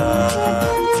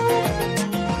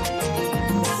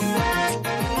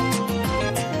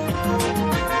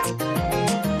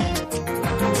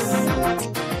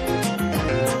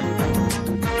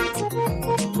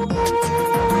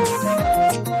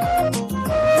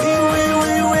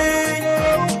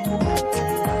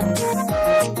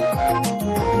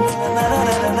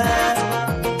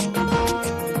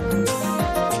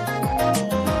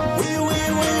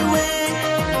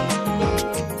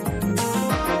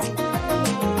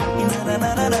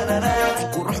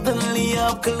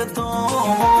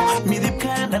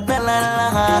midibkana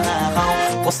dhalala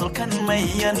qosolkan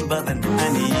mayan badan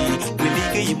ani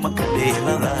weligay maka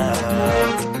dheerada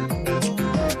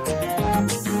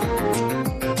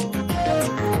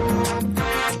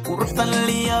quruxdan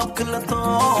liyaabka lato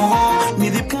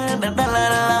midibkana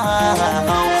dhalala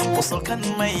qosolkan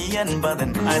mayan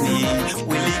badan ani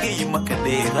weligay maka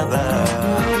dheerada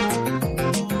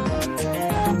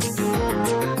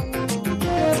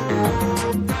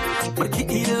markii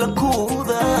ila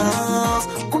kuudaas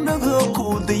kunaga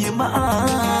kuudaya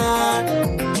ma'aan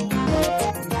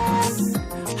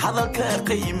hadalka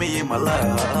qiimeeye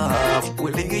malaab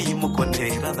weligay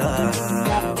mukondheerada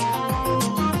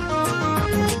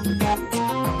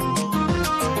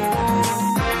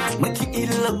markii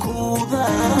ila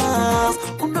kuudaas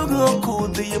kunaga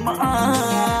kuudaya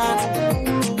ma'aan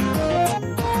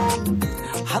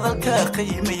hadalka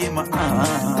qiimeeye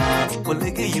ma'aan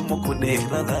weligay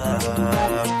mukondheerada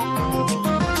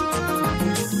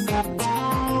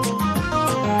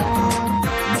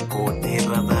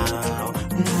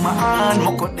maan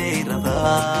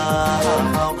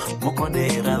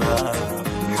mukoderada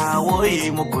hawoy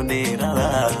mukoderada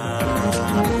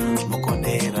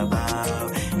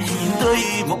hindoy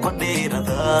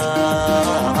mukoderada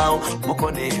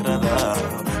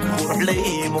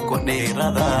kurley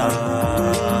mukoderada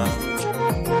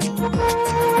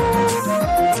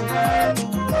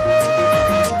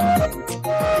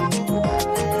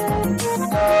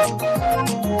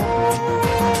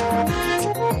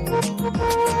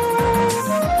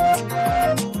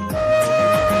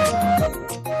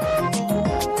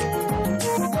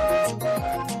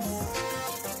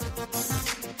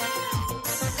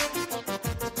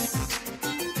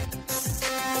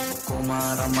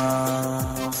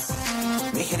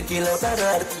mihir kilo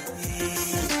dararti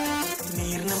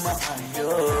nirna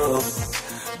maayo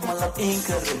malap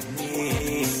inkaruni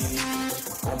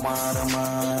kumarama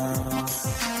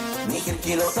mihir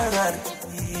kilo dararti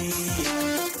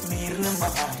nirna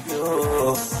maayo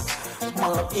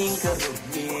malap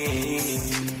inkaruni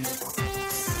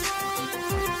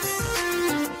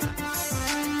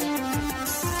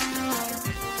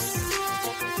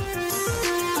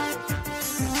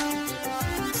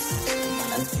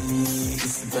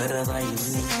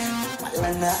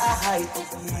malana ahayti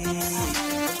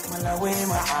malawe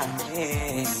maane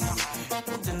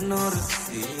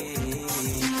nursi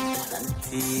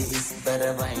anti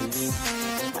isbarabaini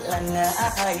malana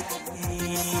ahayti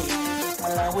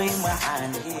malawe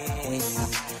maane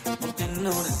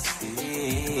nursi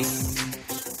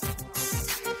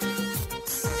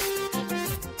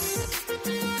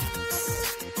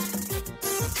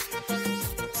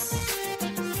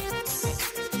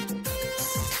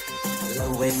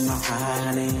way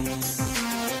mahane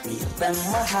midan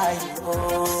mahayo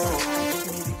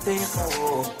midigtay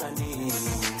qawani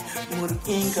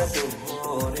murkinka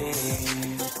doore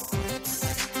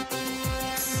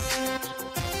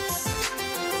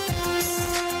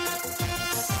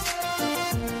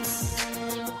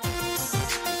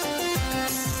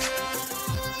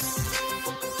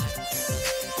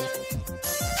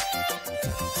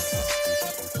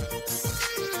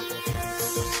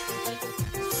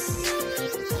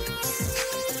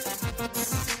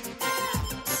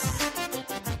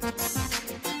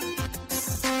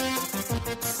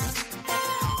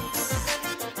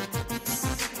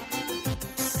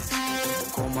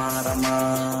Marama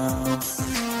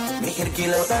mikir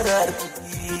kilo dararti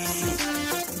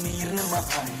mirna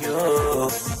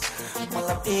mahayo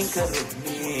malapin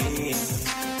karuni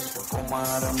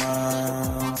Marama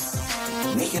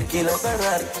mikir kilo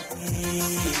dararti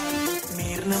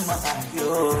mirna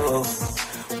mahayo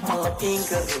malapin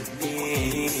karuni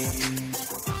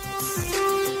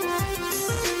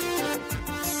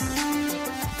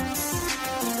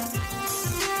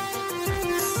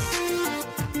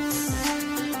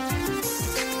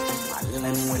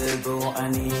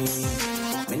أني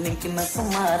منك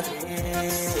نسمر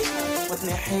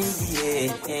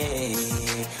وتنحيي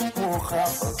مو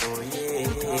خافضوي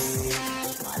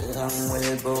علم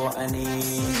والبو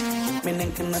أني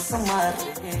منك نسمر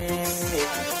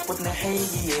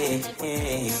وتنحيي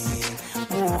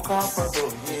مو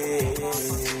خافضوي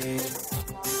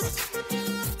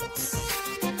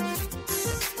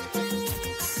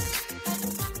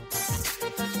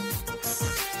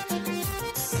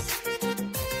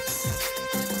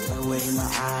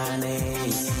معاني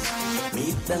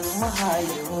ميتن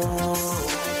مهايو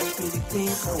بيدي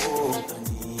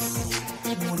خواني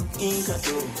ملكي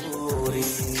كدوري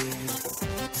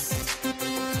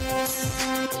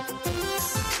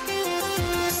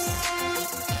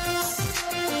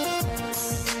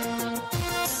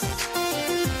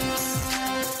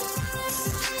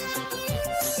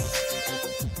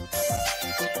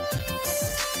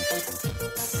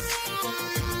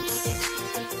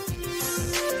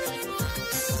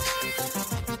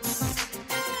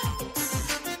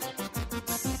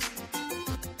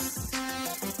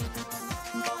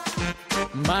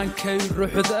maankay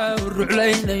ruuxda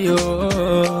ruuxlaynayo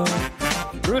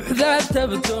ruuxda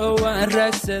tabto waan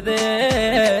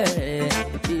raagsadee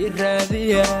ii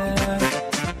raadiya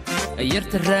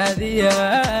yarta raadiya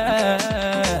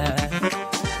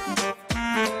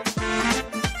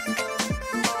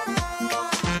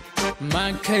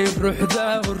maankay ruuxda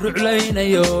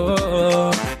ruuxlaynayo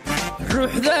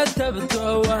ruuxda tabto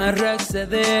waan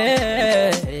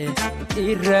raagsadee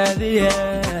ii raadiya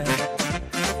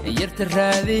yarta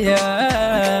raadiya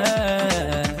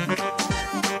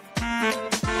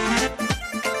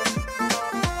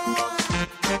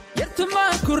yartu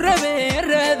maan ku rabe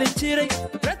raadi jiray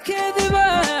radkeedii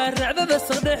baa racdada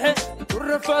saqdhexe ku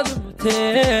rafaadu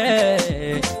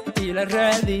mutee ila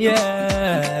raadiya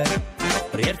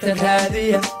yarta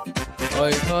raadiya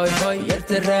hoy hoy hoy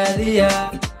yarta raadiya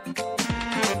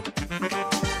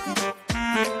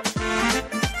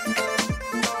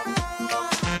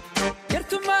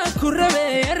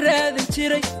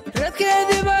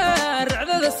radkeedii baa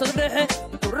racdada saqdhexe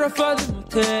ku rafaadu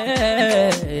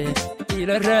mutee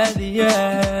ila raadiya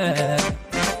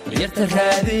waryarta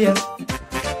raadiya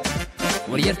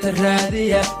waryarta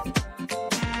raadiya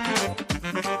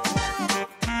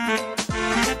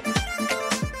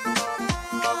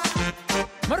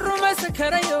ma rumaysan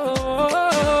karayo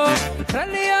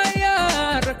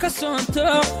ralliyayaa raka soonto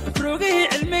rogihii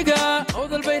cilmiga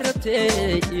awdalbay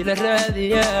rabtee ila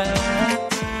raadiya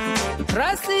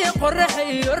raasiya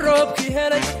qorraxayo roobkii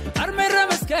helay armay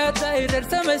ramaskaa tahay reer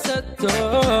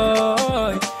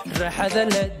samaysatoy raaxada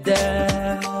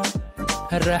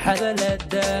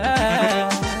ladaa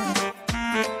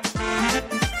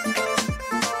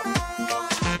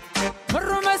ma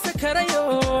rumaysan karayo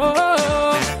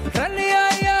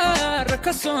ralliyayaa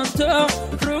raka soonto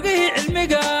rogihii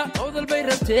cilmiga awdalbay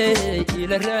rabtee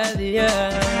ila raadiya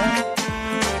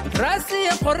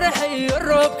raasiya qorraxayo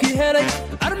roobkii helay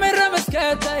armay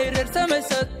ramaskaa tahay reer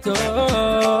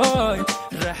samaysatoy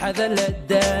raaxada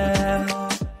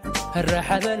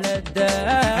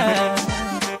ladaa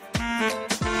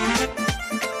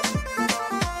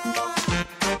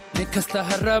nin kasta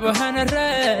harraba hana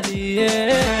raadiye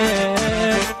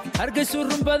hargaysu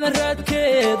run badan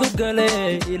raadkeedu gale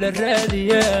ila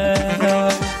raadiya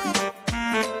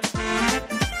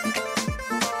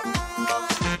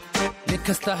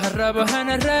kasta harraba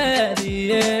hana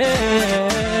raadiye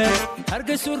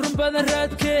hargaysu run badan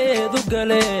raadkeedu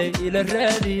gale ila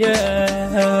raadiya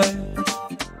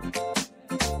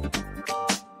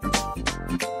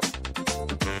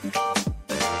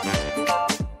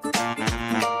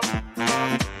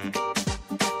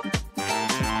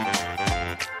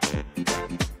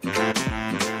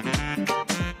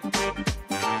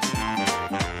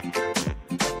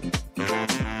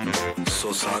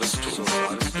soo saaristu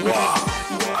waa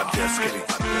cabdiaskari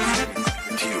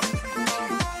tiyo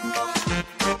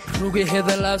rugi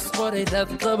hedalaas qoray dad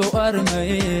qabo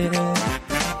armaye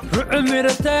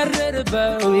rucumira taareer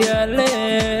baa u yaale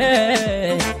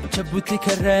jabuuti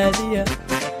ka raadiya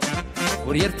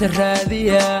waryarta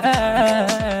raadiya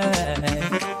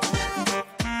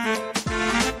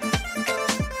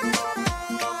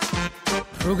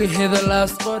rugi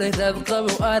hedalaas qoray dad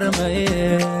qabo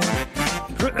armaye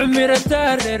rucumira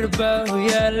taareer baa u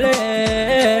yaale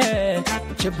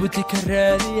jabuuti ka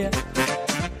raadiya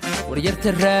waryarta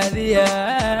raadiya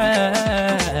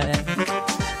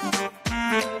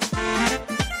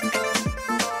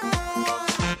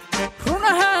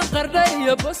runahaan qardha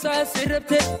iyo bosaasi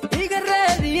rabte iga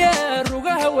raadiya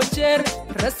rugaha wajeer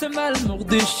rasamaal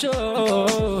muqdisho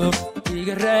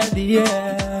iga raadiya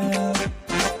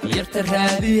waryarta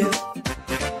raadiya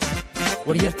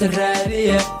waryarta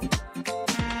raadiya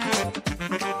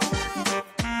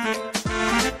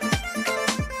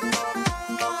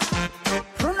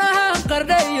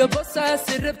qardhayo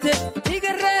bosaasi rabte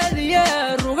iga raadiya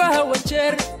rugaha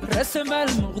wajeer rasamaal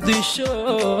muqdisho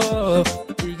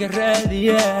iga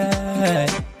raadiya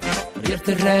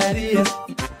waryarta raadiya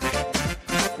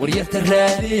waryarta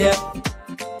raadiya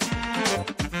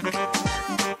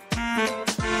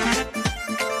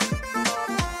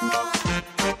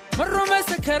ma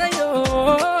rumaysan karayo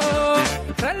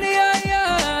ralliyaya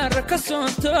raka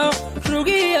soonto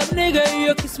rugii abniga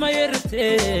iyo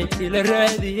kismayartee ila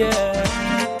raadiya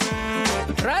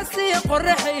raasiya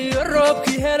qorraxa iyo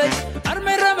roobkii helay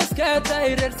armay ramaskaa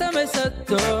tahay reer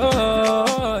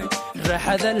samaysatoy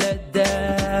raaxada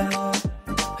ladaa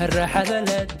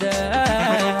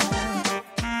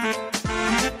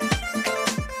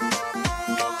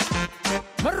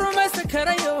ma rumaysan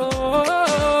karayo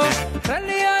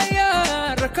ralliyaya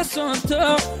raka soonto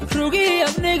rugii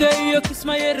abniga iyo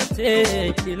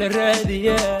kismayartee ila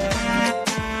raadiya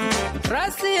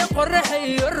raasiya qorraxa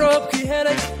iyo roobkii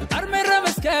helay armay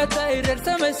ramaskaa tahay reer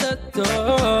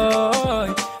samaysatoy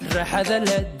raaxada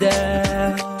ladaa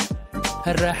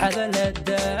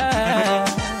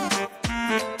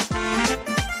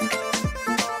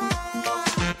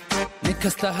nin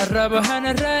kasta harraba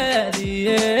hana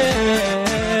raadiye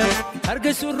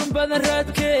hargaysu run badan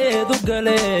raadkeedu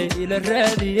gale ila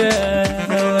raadiya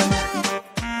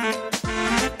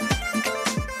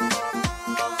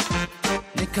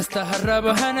kasta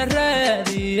harraba hana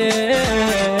raadiye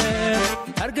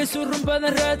hargaysu run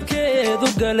badan raadkeedu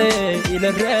gale ila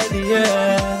raadiya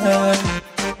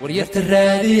waryarta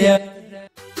raadiya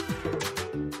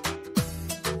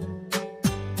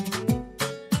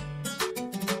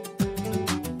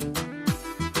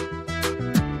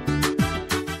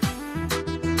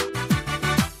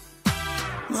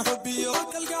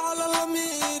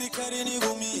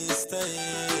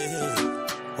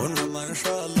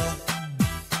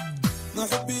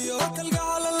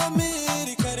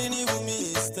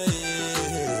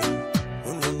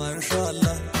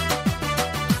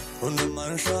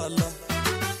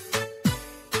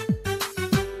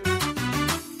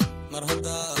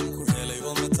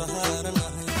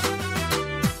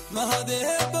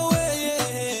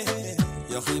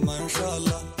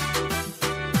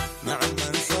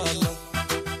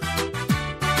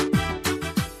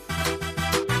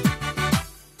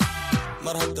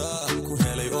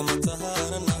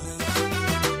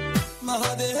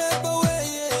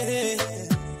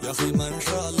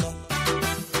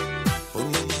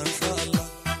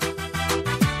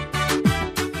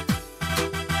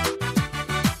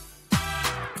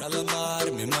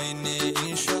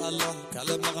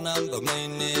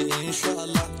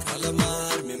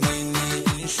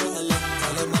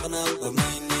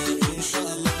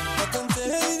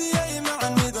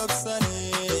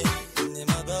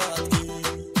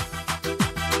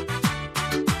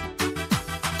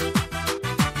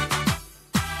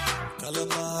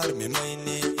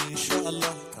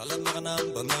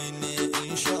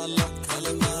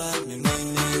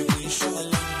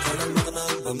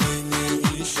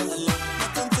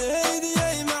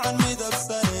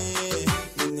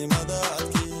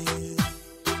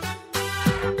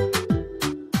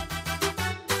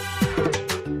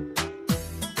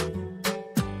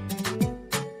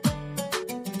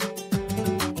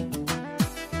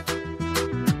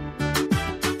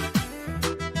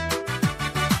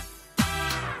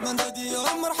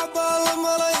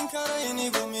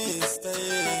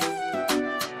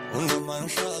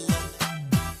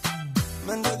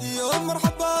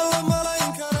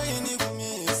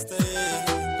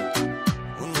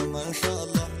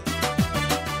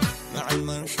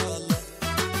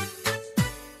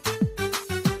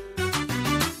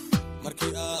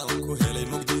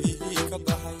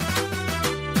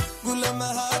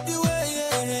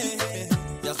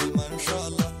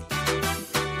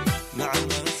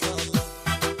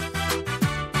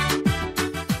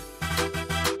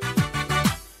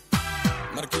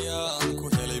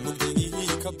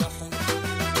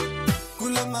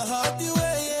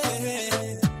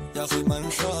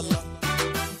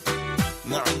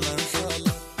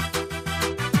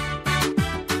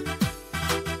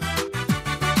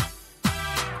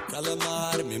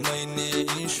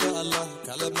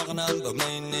مغنم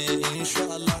بميني إن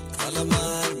شاء الله كلام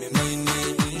مرمي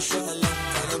ميني إن شاء الله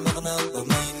كلام مغنم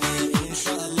بميني إن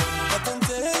شاء الله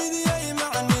وتنتهي دي أي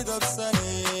معني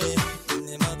دبسني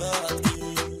إني ما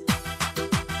ضاعتكي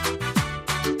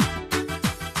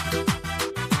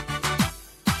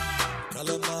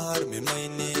كلام مرمي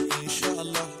ميني إن شاء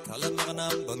الله كلام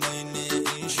مغنم بميني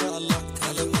إن شاء الله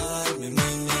كلام مرمي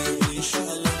ميني إن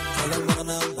شاء الله كلام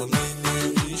مغنم بميني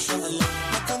إن شاء الله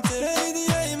ما كنت هيدي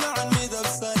أي معني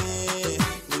دبسني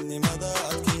مني ما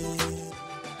ضاعتكي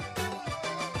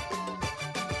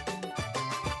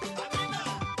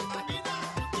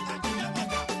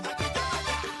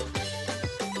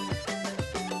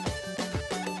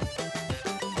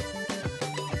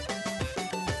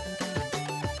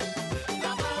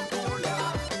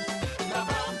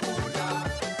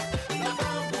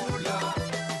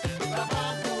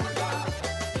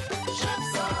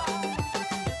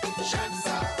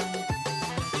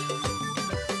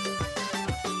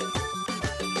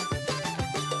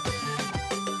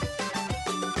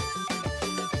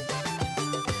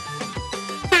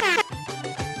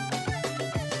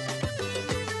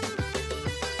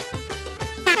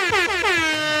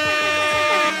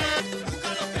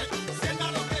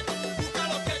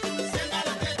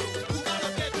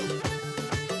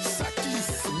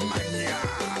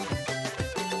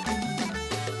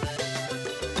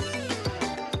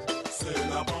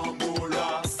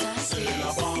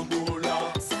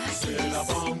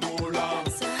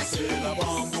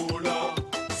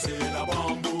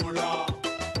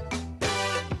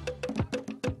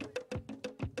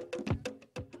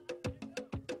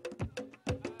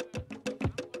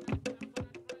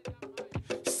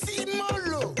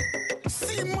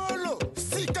Simolo,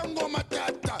 sikango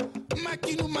matata,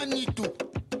 makinu manitu.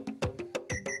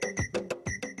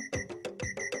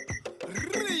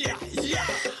 Ria,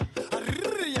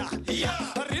 ya,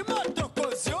 rimato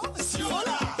cosio,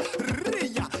 siola.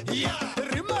 Ria, ya,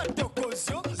 rimato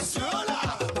cosio, siola.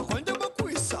 Makwenda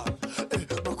makwisa,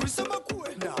 makwisa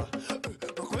makwenda,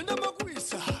 makwenda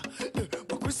makwisa,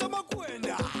 makwisa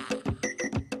makwenda.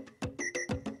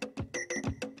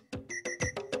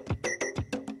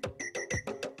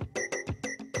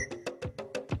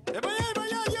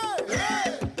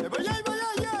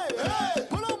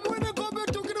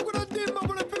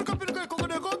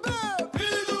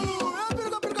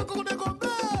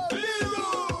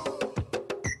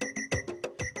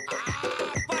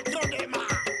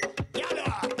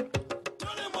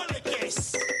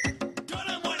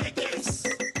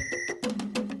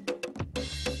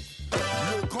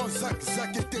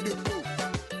 Zac était le beau.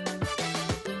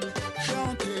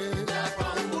 Chanter,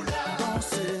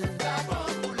 danser,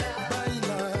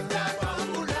 baila,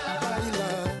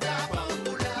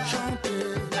 chanter,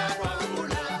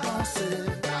 danser,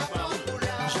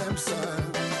 j'aime ça.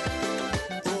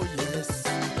 Oh yes,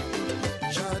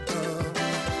 j'adore.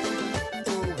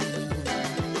 Oh oui.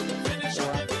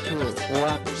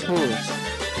 One, two,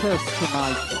 test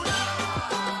tonight.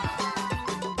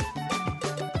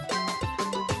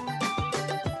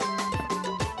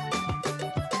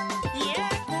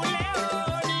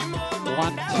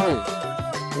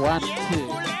 One, two,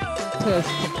 test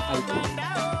item.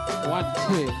 1,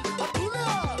 2.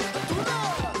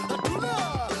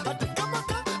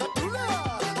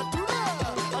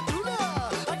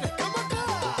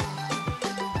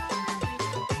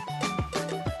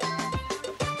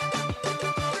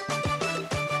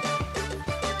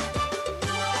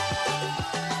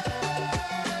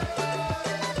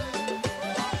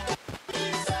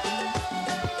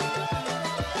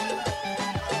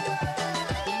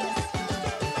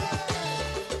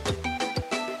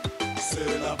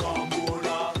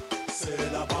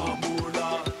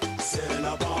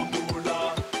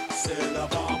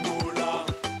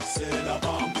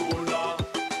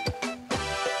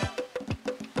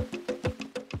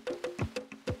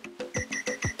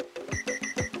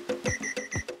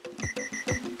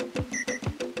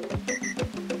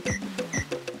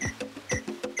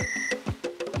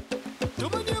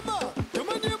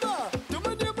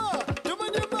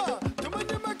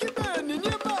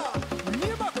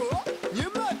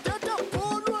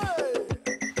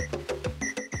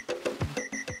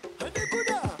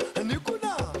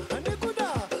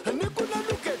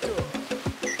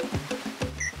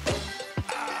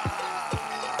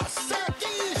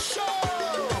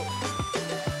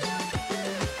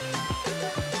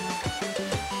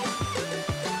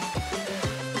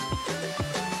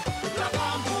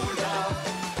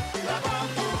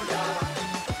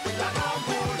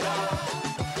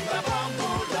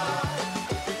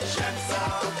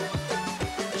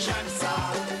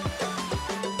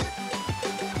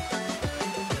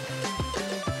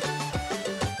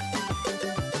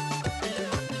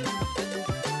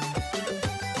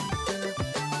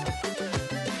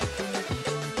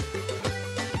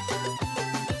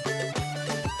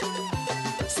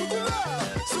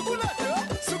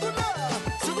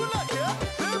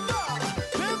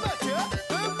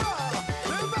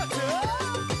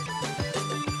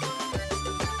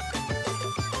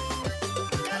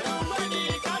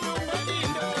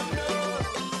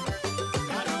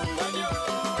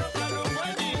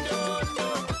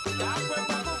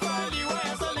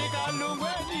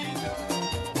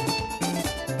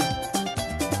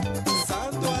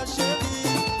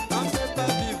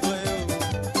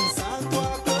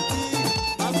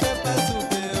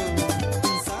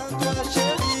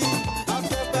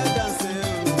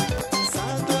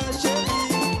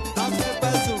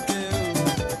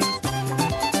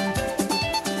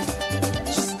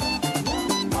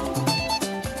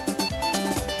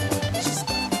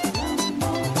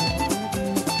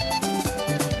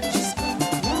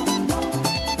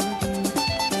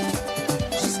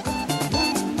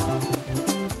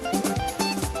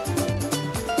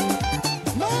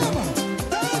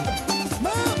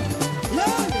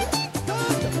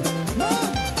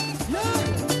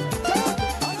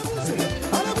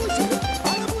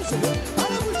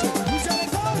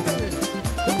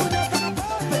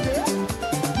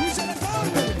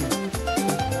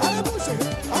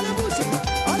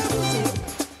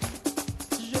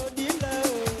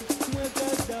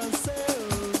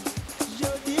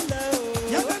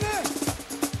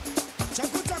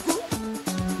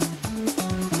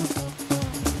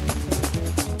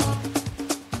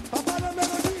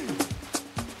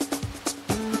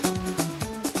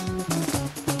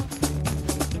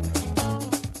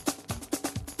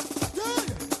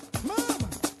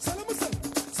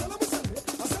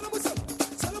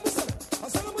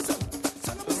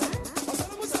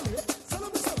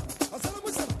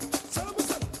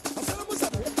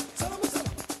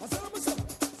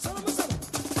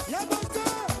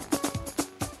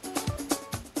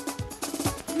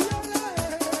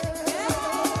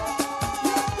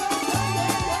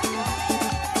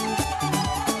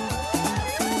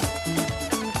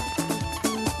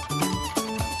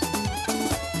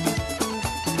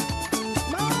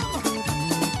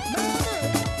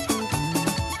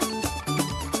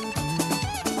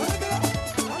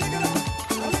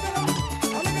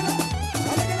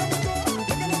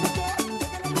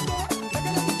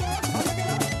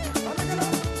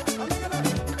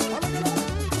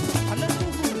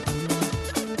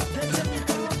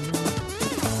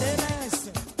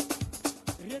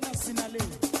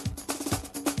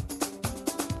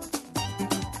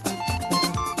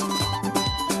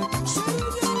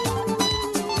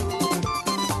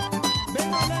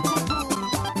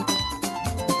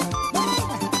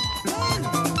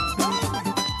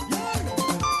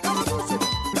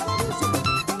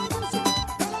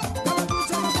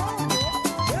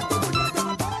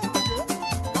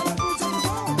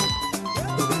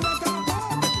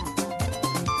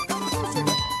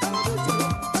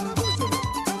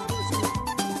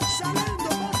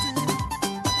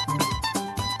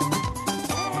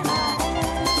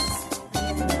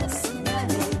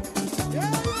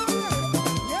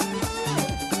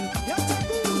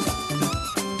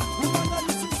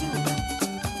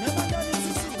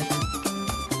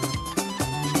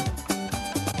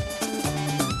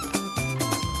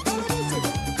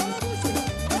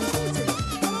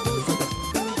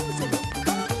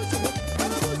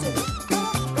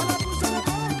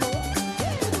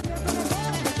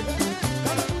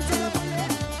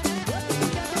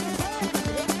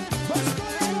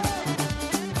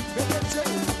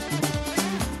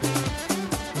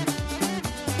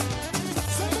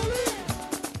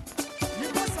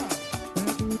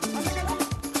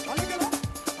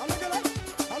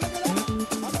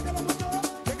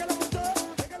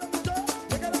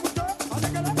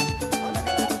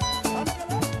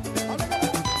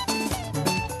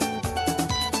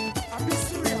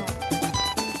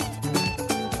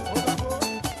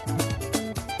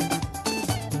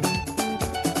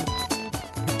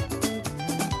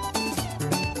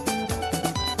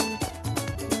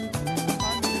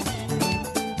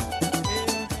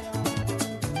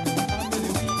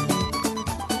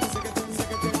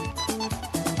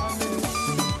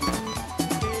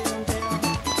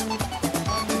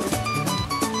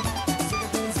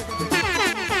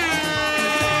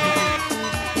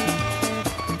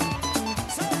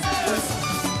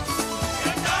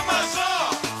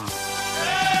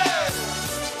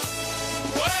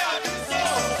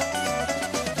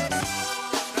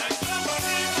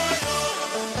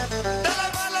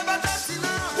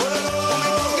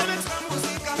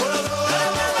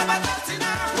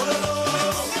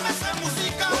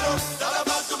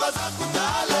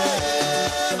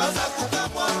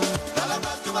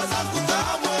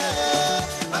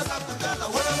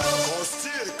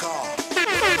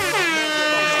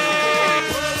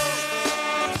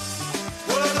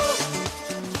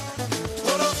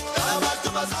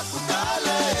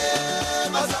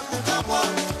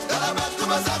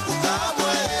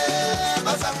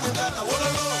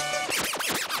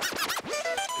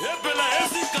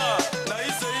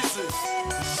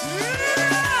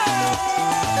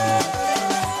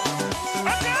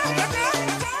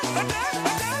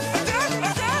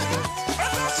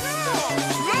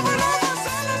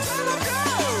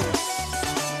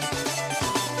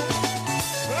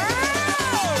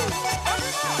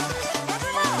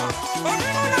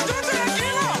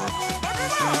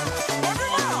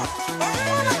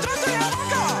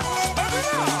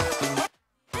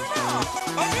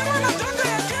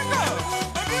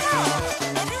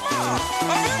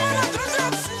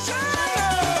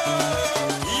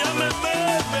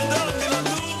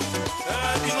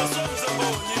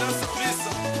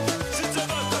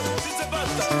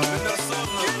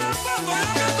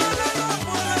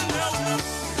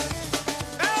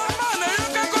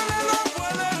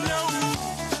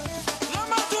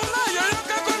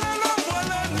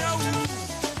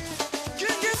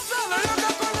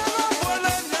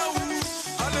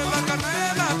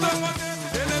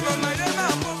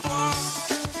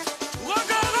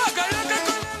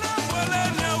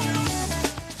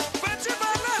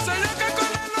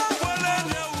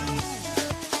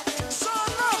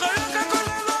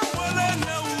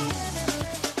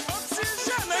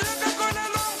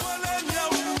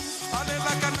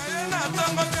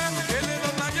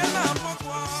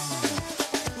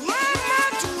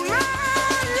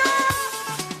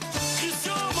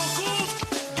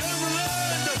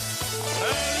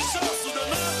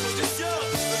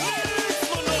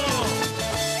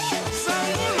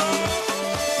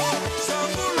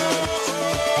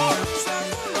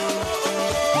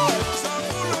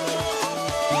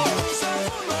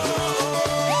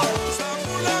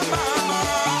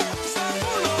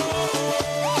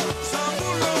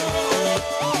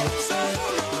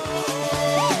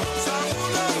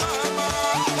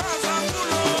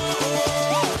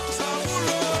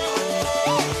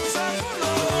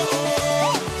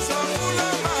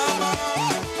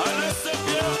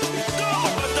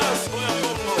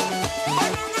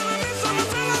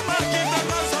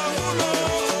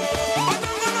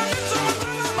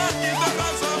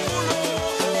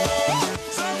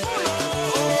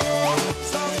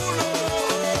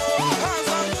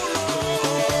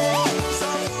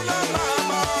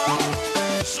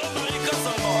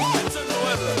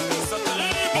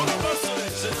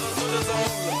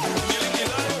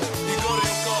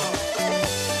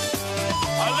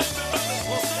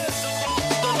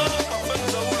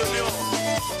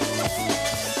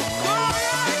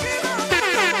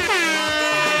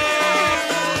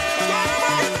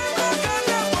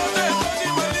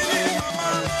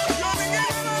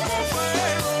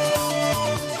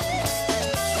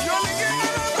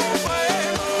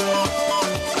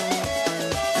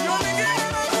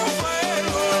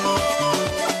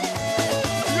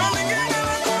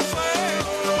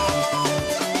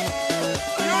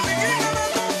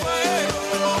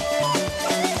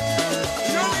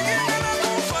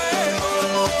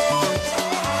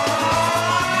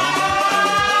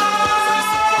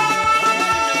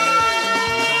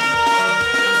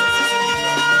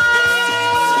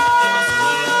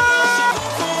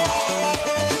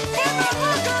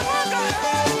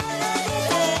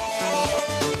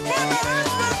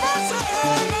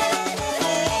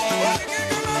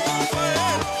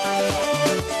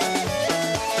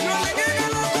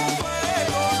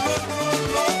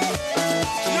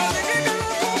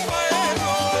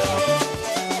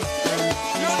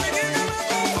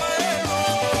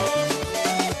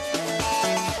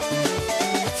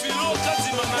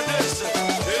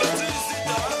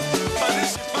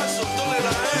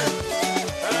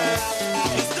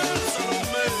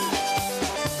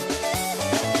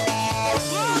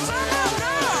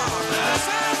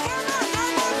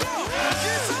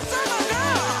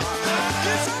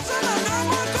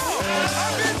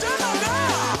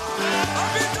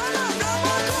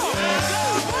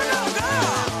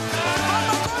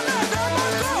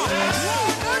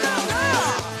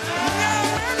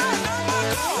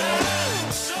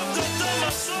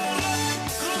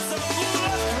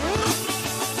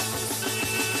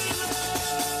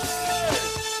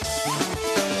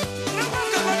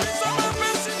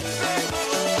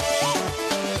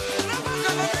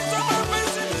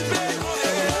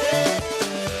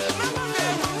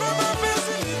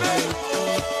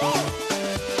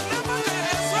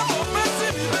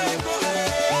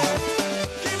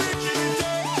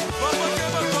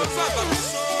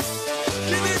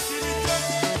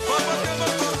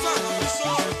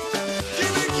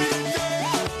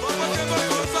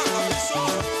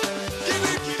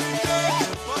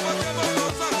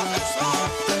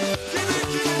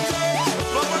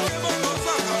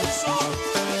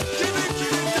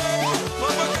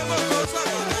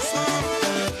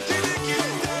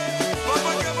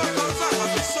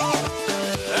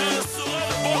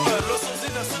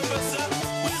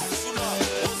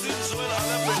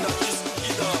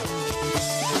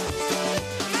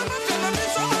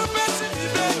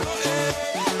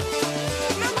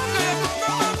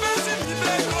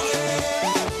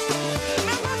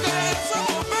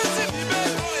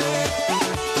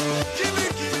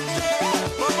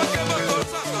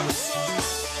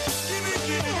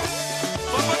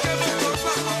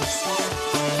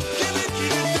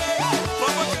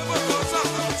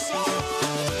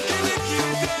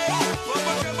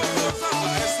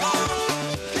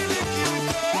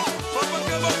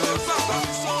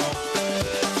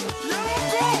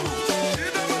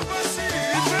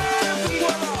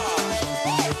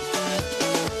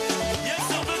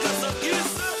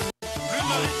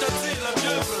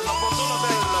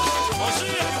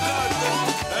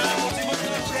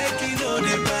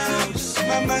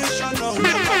 mansion on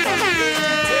the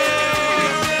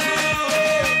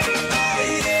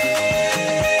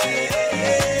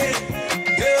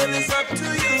girl, it's up to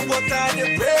you. What are the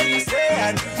prayers you say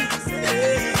I do?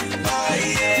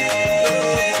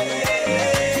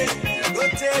 Go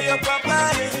tell your papa,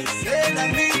 say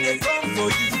I need to come for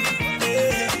you.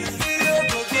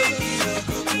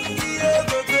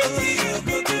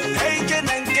 Hey, can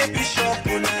I get bishop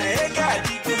on a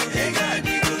egadigo?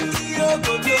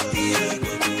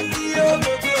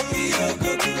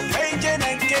 Hey, can I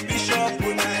get bishop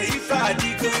on a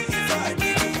ifadigo?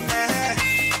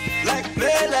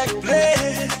 Like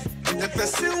play. The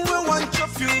person we want your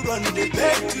few run the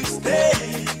beg to stay.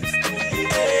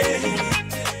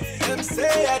 Them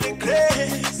say I the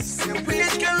grace. Say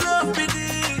which can love be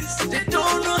this? They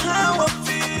don't know how I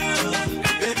feel.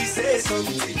 Baby say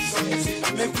something.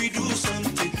 Make we do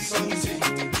something.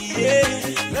 Yeah,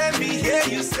 let me hear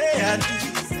you say I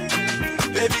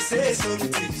do. Baby say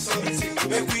something.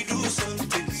 Make we do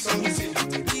something.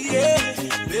 Yeah,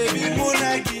 baby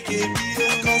mona gige bio.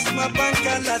 Cause my bank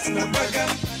alerts na bagam.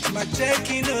 My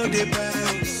checking on the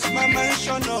bounce. My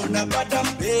mansion on the bottom.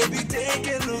 Baby take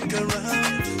a look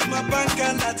around. My bank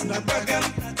alerts na bagam.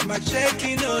 My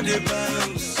checking on the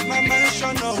bounce. My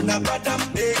mansion on the bottom.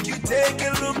 Make you take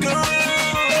a look around.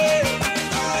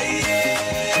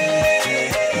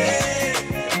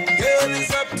 Girl,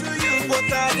 it's up to you.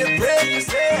 What are the prayers you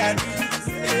say I do?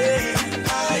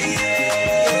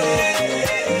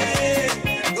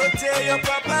 Go tell your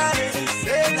papa,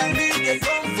 say I need to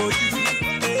come for you.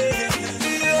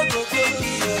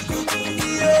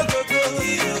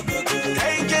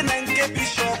 Hey, can I get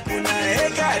bishop on a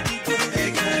egadigo?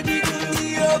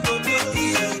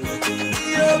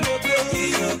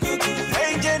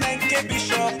 Hey, can I get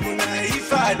bishop on a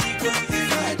ifadigo?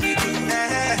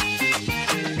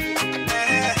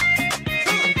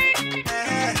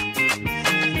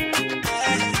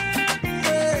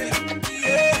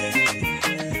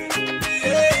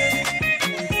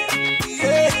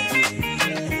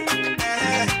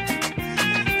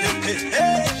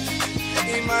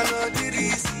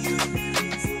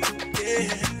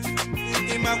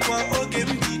 Kwa oge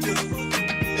mbido,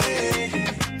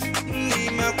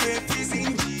 nima kwe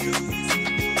fizinjiyo,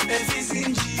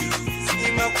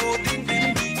 nima kwa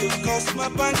dindimbido. Cause my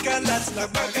bank alerts na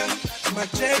bagam, my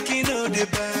checking on the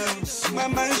bounce, my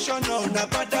mansion on the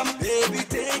bottom. Baby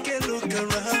take a look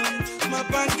around, my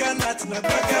bank alerts na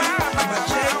bagam, my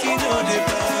checking on the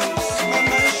bounce, my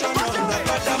mansion on the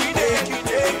bottom.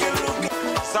 Take a look.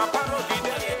 Zaparo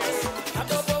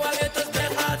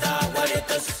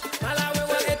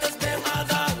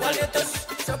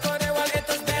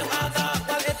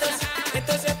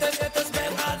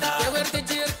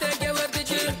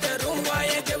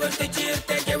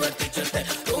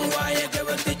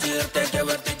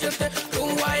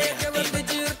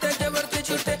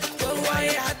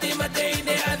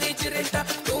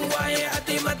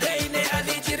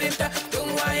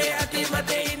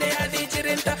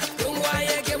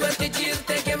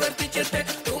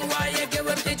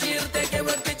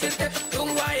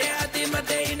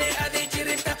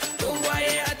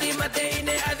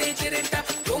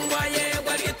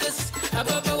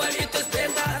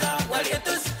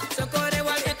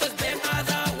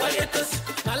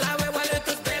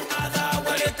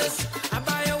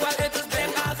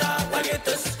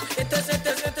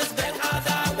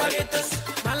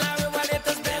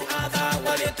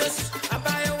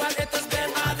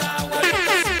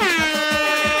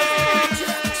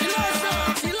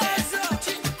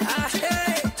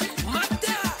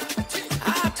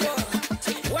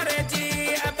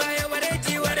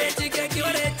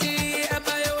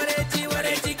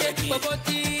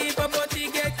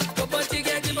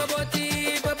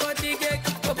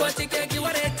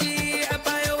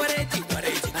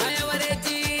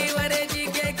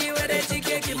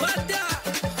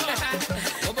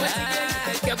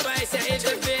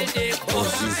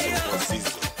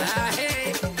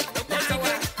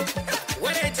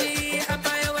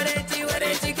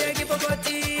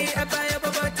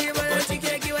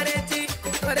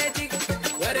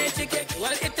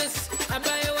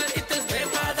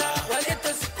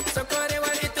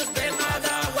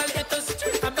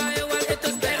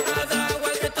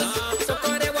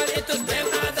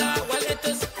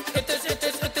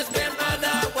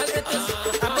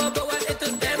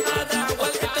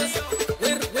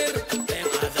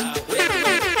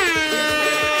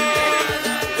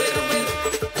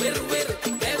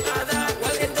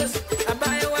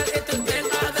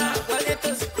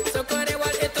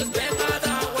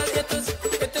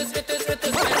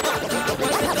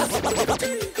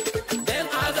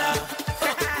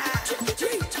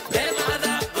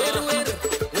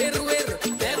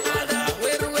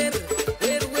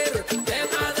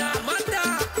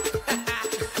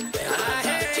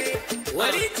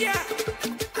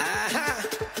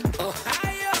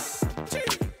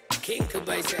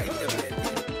DJ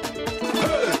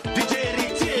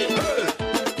Héritier,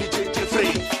 DJ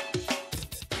Jeffrey,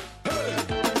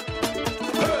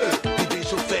 DJ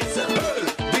Chauffesse,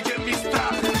 DJ Mista,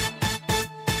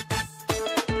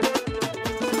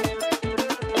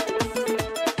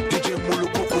 DJ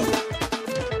Moulokoko.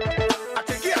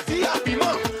 Attaqué a dit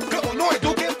habillement que mon nom est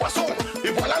Dogué Poisson.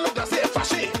 Et voilà le gars est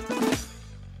fâché.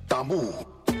 Tambour.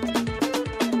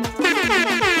 Un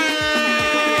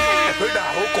peu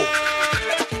d'aroko.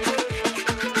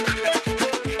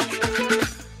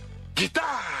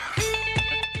 Guitare.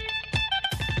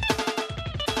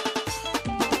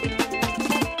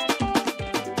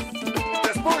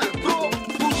 N'est-ce pas le pro,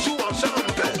 tout joue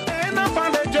ensemble. Un enfant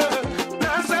de Dieu,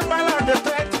 non c'est pas la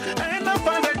défaite. Un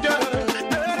enfant de Dieu,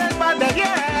 ne reste pas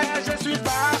derrière. Je suis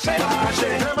fâché, je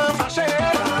veux marcher,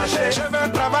 je veux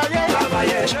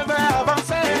travailler, je veux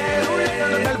avancer. Rouler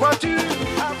dans de belles voitures,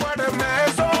 avoir de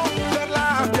maisons, de la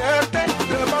fierté,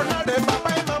 le bonheur de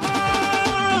papa et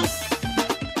maman.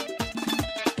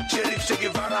 Shérif Che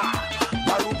Guevara,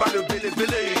 Barouba le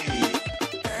Bélé-Bélé.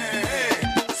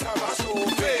 Ça va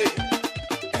sauver.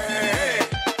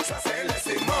 Ça c'est les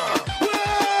séments.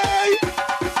 Ouais.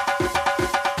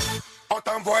 On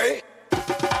t'a envoyé.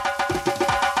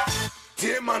 Tu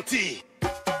es menti.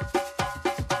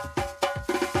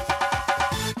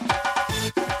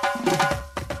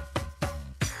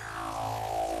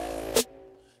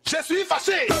 Je suis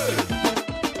fâché.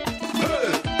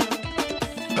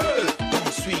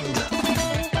 Ton swing.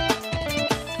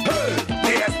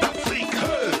 TS d'Afrique.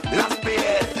 Las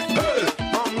PR.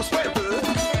 On mousse pas un peu.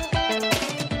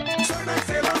 Son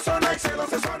excellence,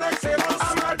 c'est son excellence.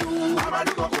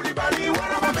 Amadou Koulibaly,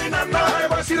 Warama Menana. Et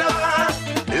voici là,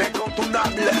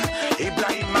 l'incontournable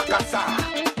Ibrahim Makassa.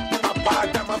 Papa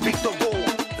Adama Victogo.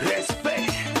 Respect.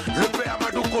 Le père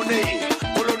Amadou Kone.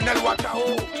 Colonel Wakao.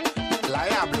 La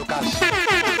ya blocage.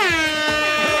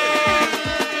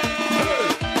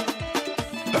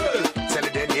 C'est le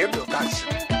dernier blocage.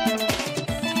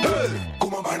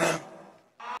 Comment bana?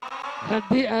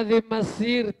 Hadi adi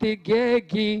masir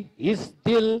tigegi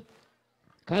istil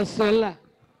kasola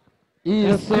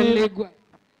kasoligwa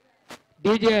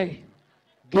DJ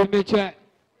give me try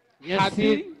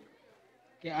yasi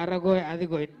ke arago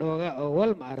adigo indoga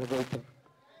awal margo to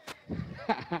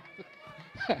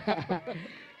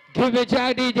give me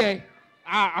try DJ.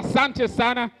 Asante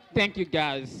sana. Thank you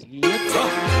guys.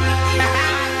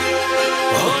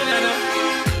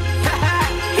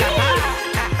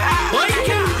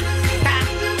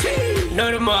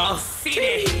 Normal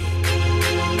city.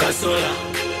 Kasola,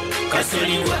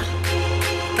 Kasoliwa,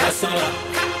 Kasola,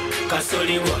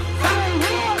 Kasoliwa,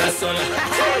 Kasola,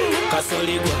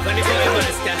 Kasoliwa.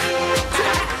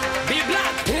 Be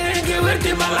black.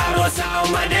 Giverti malarosa,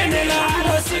 umadene la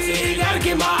arosi.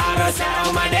 Gargi maarosa,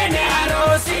 umadene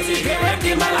arosi.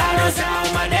 Giverti malarosa,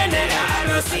 umadene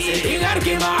arosi.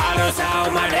 Gargi maarosa,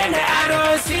 umadene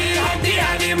arosi. Hadi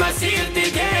hadi masir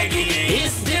tigegi.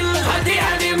 Isdil hadi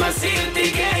hadi masir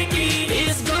tigegi.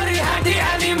 Isgori hadi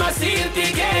hadi masir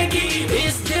tigegi.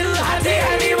 Isdil hadi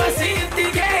hadi masir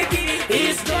tigegi.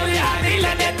 Isgori hadi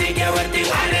ladati giverti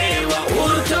arewa.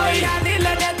 Urtoi hadi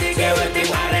ladati giverti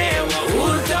arewa.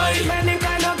 Urtoi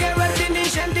menikano giverti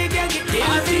nishanti gegi.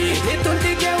 Hadi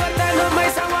nitunti giverti no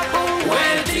maisa wapu.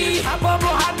 Welti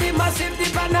abobo hadi masir di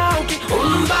banauki.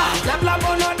 Umba labla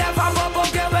bono dava bobo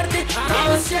giverti.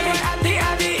 Kausye hadi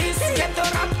hadi is geto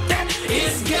rapte.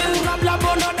 Is gel labla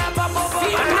bono dava bobo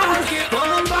banauki.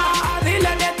 Umba hadi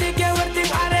ladati giverti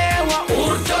arewa.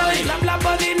 Urtoi labla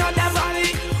bodino davali.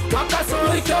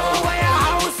 Wakasoito waya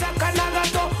hausa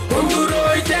kanagato.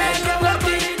 Unduroite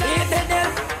giverti itedel.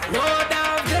 No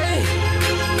davde.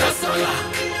 Kasola,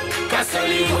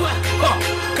 Kasoligua, oh,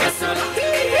 Kasola,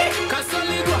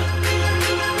 Kasoligua,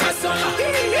 Kasola,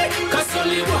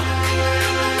 Kasoligua,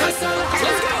 Kasola.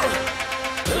 Let's go.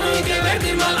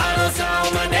 Giverti malarosa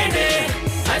umadene.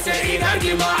 I say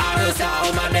igargi maarosa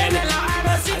umadene la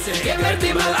arosi. I say giverti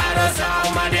malarosa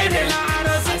umadene la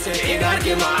arosi. I say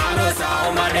igargi maarosa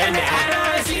umadene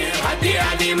arosi. Hadi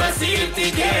hadi masir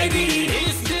tigegi.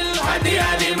 Isdil hadi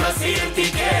hadi masir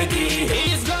tigegi.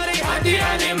 Isgori hadi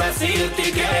hadi masir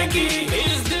tigegi.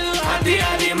 Isdil hadi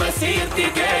hadi masir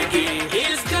tigegi.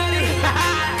 Isgori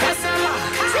Kasola,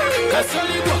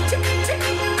 Kasoligua,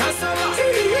 Kasola,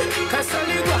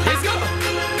 Kasoligua. Let's go.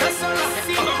 Kasola,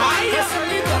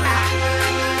 Kasoligua.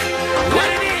 What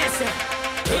it is?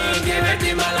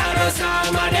 Giverti malarosa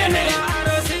umadene.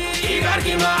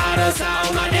 Igargi maarosa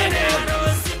umadene.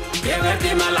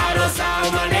 Giverti malarosa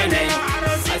umadene.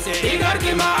 I say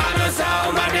igargi maarosa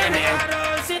umadene.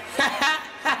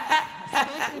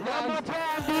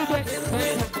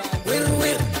 Will,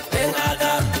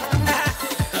 engaga.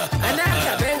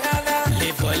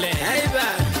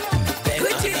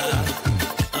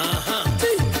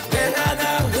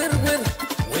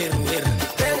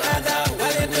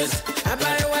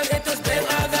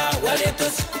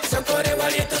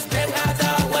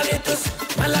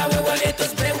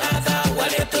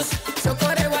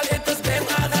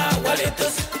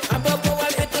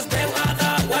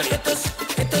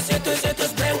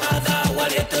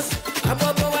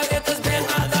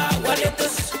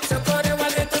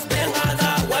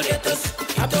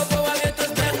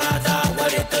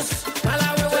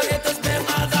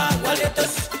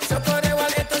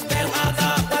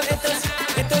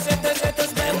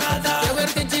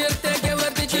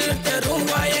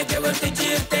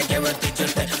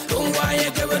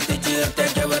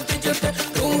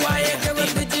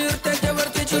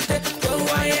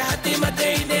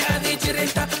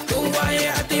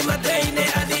 ati madaine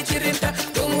adi chirinta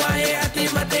tungwaye ati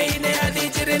madaine adi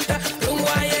chirinta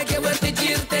tungwaye gewarti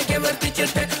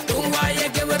chirte tungwaye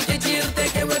gewarti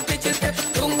chirte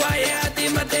tungwaye ati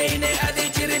madaine adi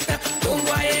chirinta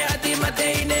tungwaye ati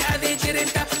madaine adi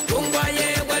chirinta tungwaye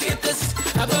walitus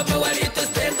ababa walitus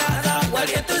bengada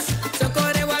walitus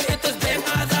sokore walitus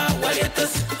bengada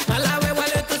walitus malawe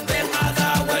walitus bengada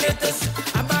walitus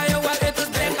abayo walitus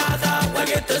bengada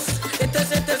walitus itus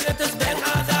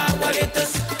bengada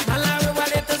walitus malawe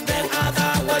walitus bengada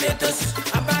walitus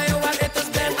abayo walitus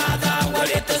bengada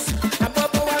walitus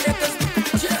ababa walitus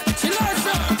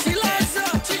chilaza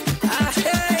ah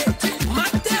hey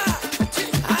mata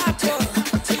apo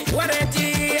wareti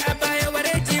abayo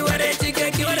wareti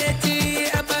geki wareti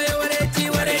abayo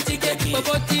wareti geki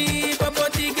boboti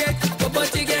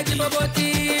geki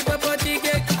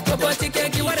boboti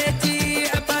geki wareti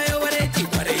abayo wareti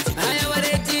ayo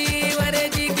wareti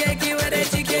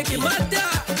geki mata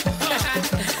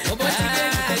boboti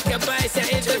geki kabaisa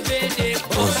independent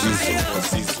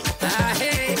ah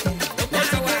hey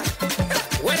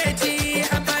wareti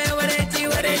abayo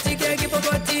wareti geki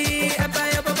boboti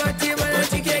abayo boboti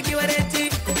geki wareti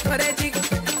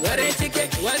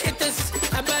geki walitus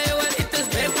abayo walitus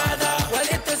bemada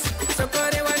walitus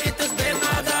sokore walitus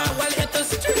bemada walitus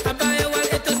abayo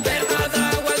walitus bemada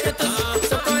walitus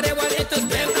sokore walitus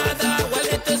bemada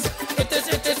walitus itus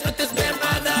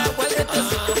bemada walitus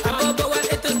abobo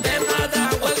walitus bemada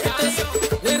walitus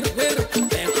wir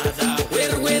bemada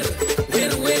wir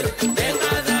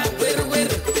bemada wir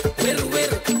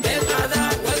bemada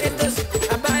walitus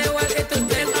abayo walitus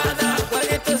bemada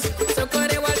walitus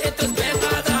sokore walitus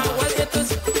bemada walitus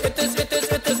itus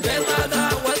bemada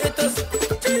walitus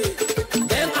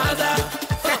bemada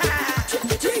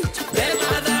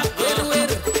bemada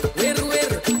wir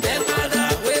bemada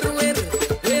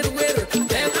wir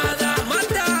bemada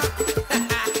manda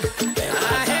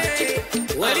hey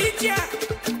warija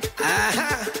aha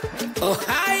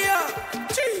Ohio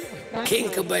King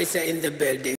Kabaisa in the building.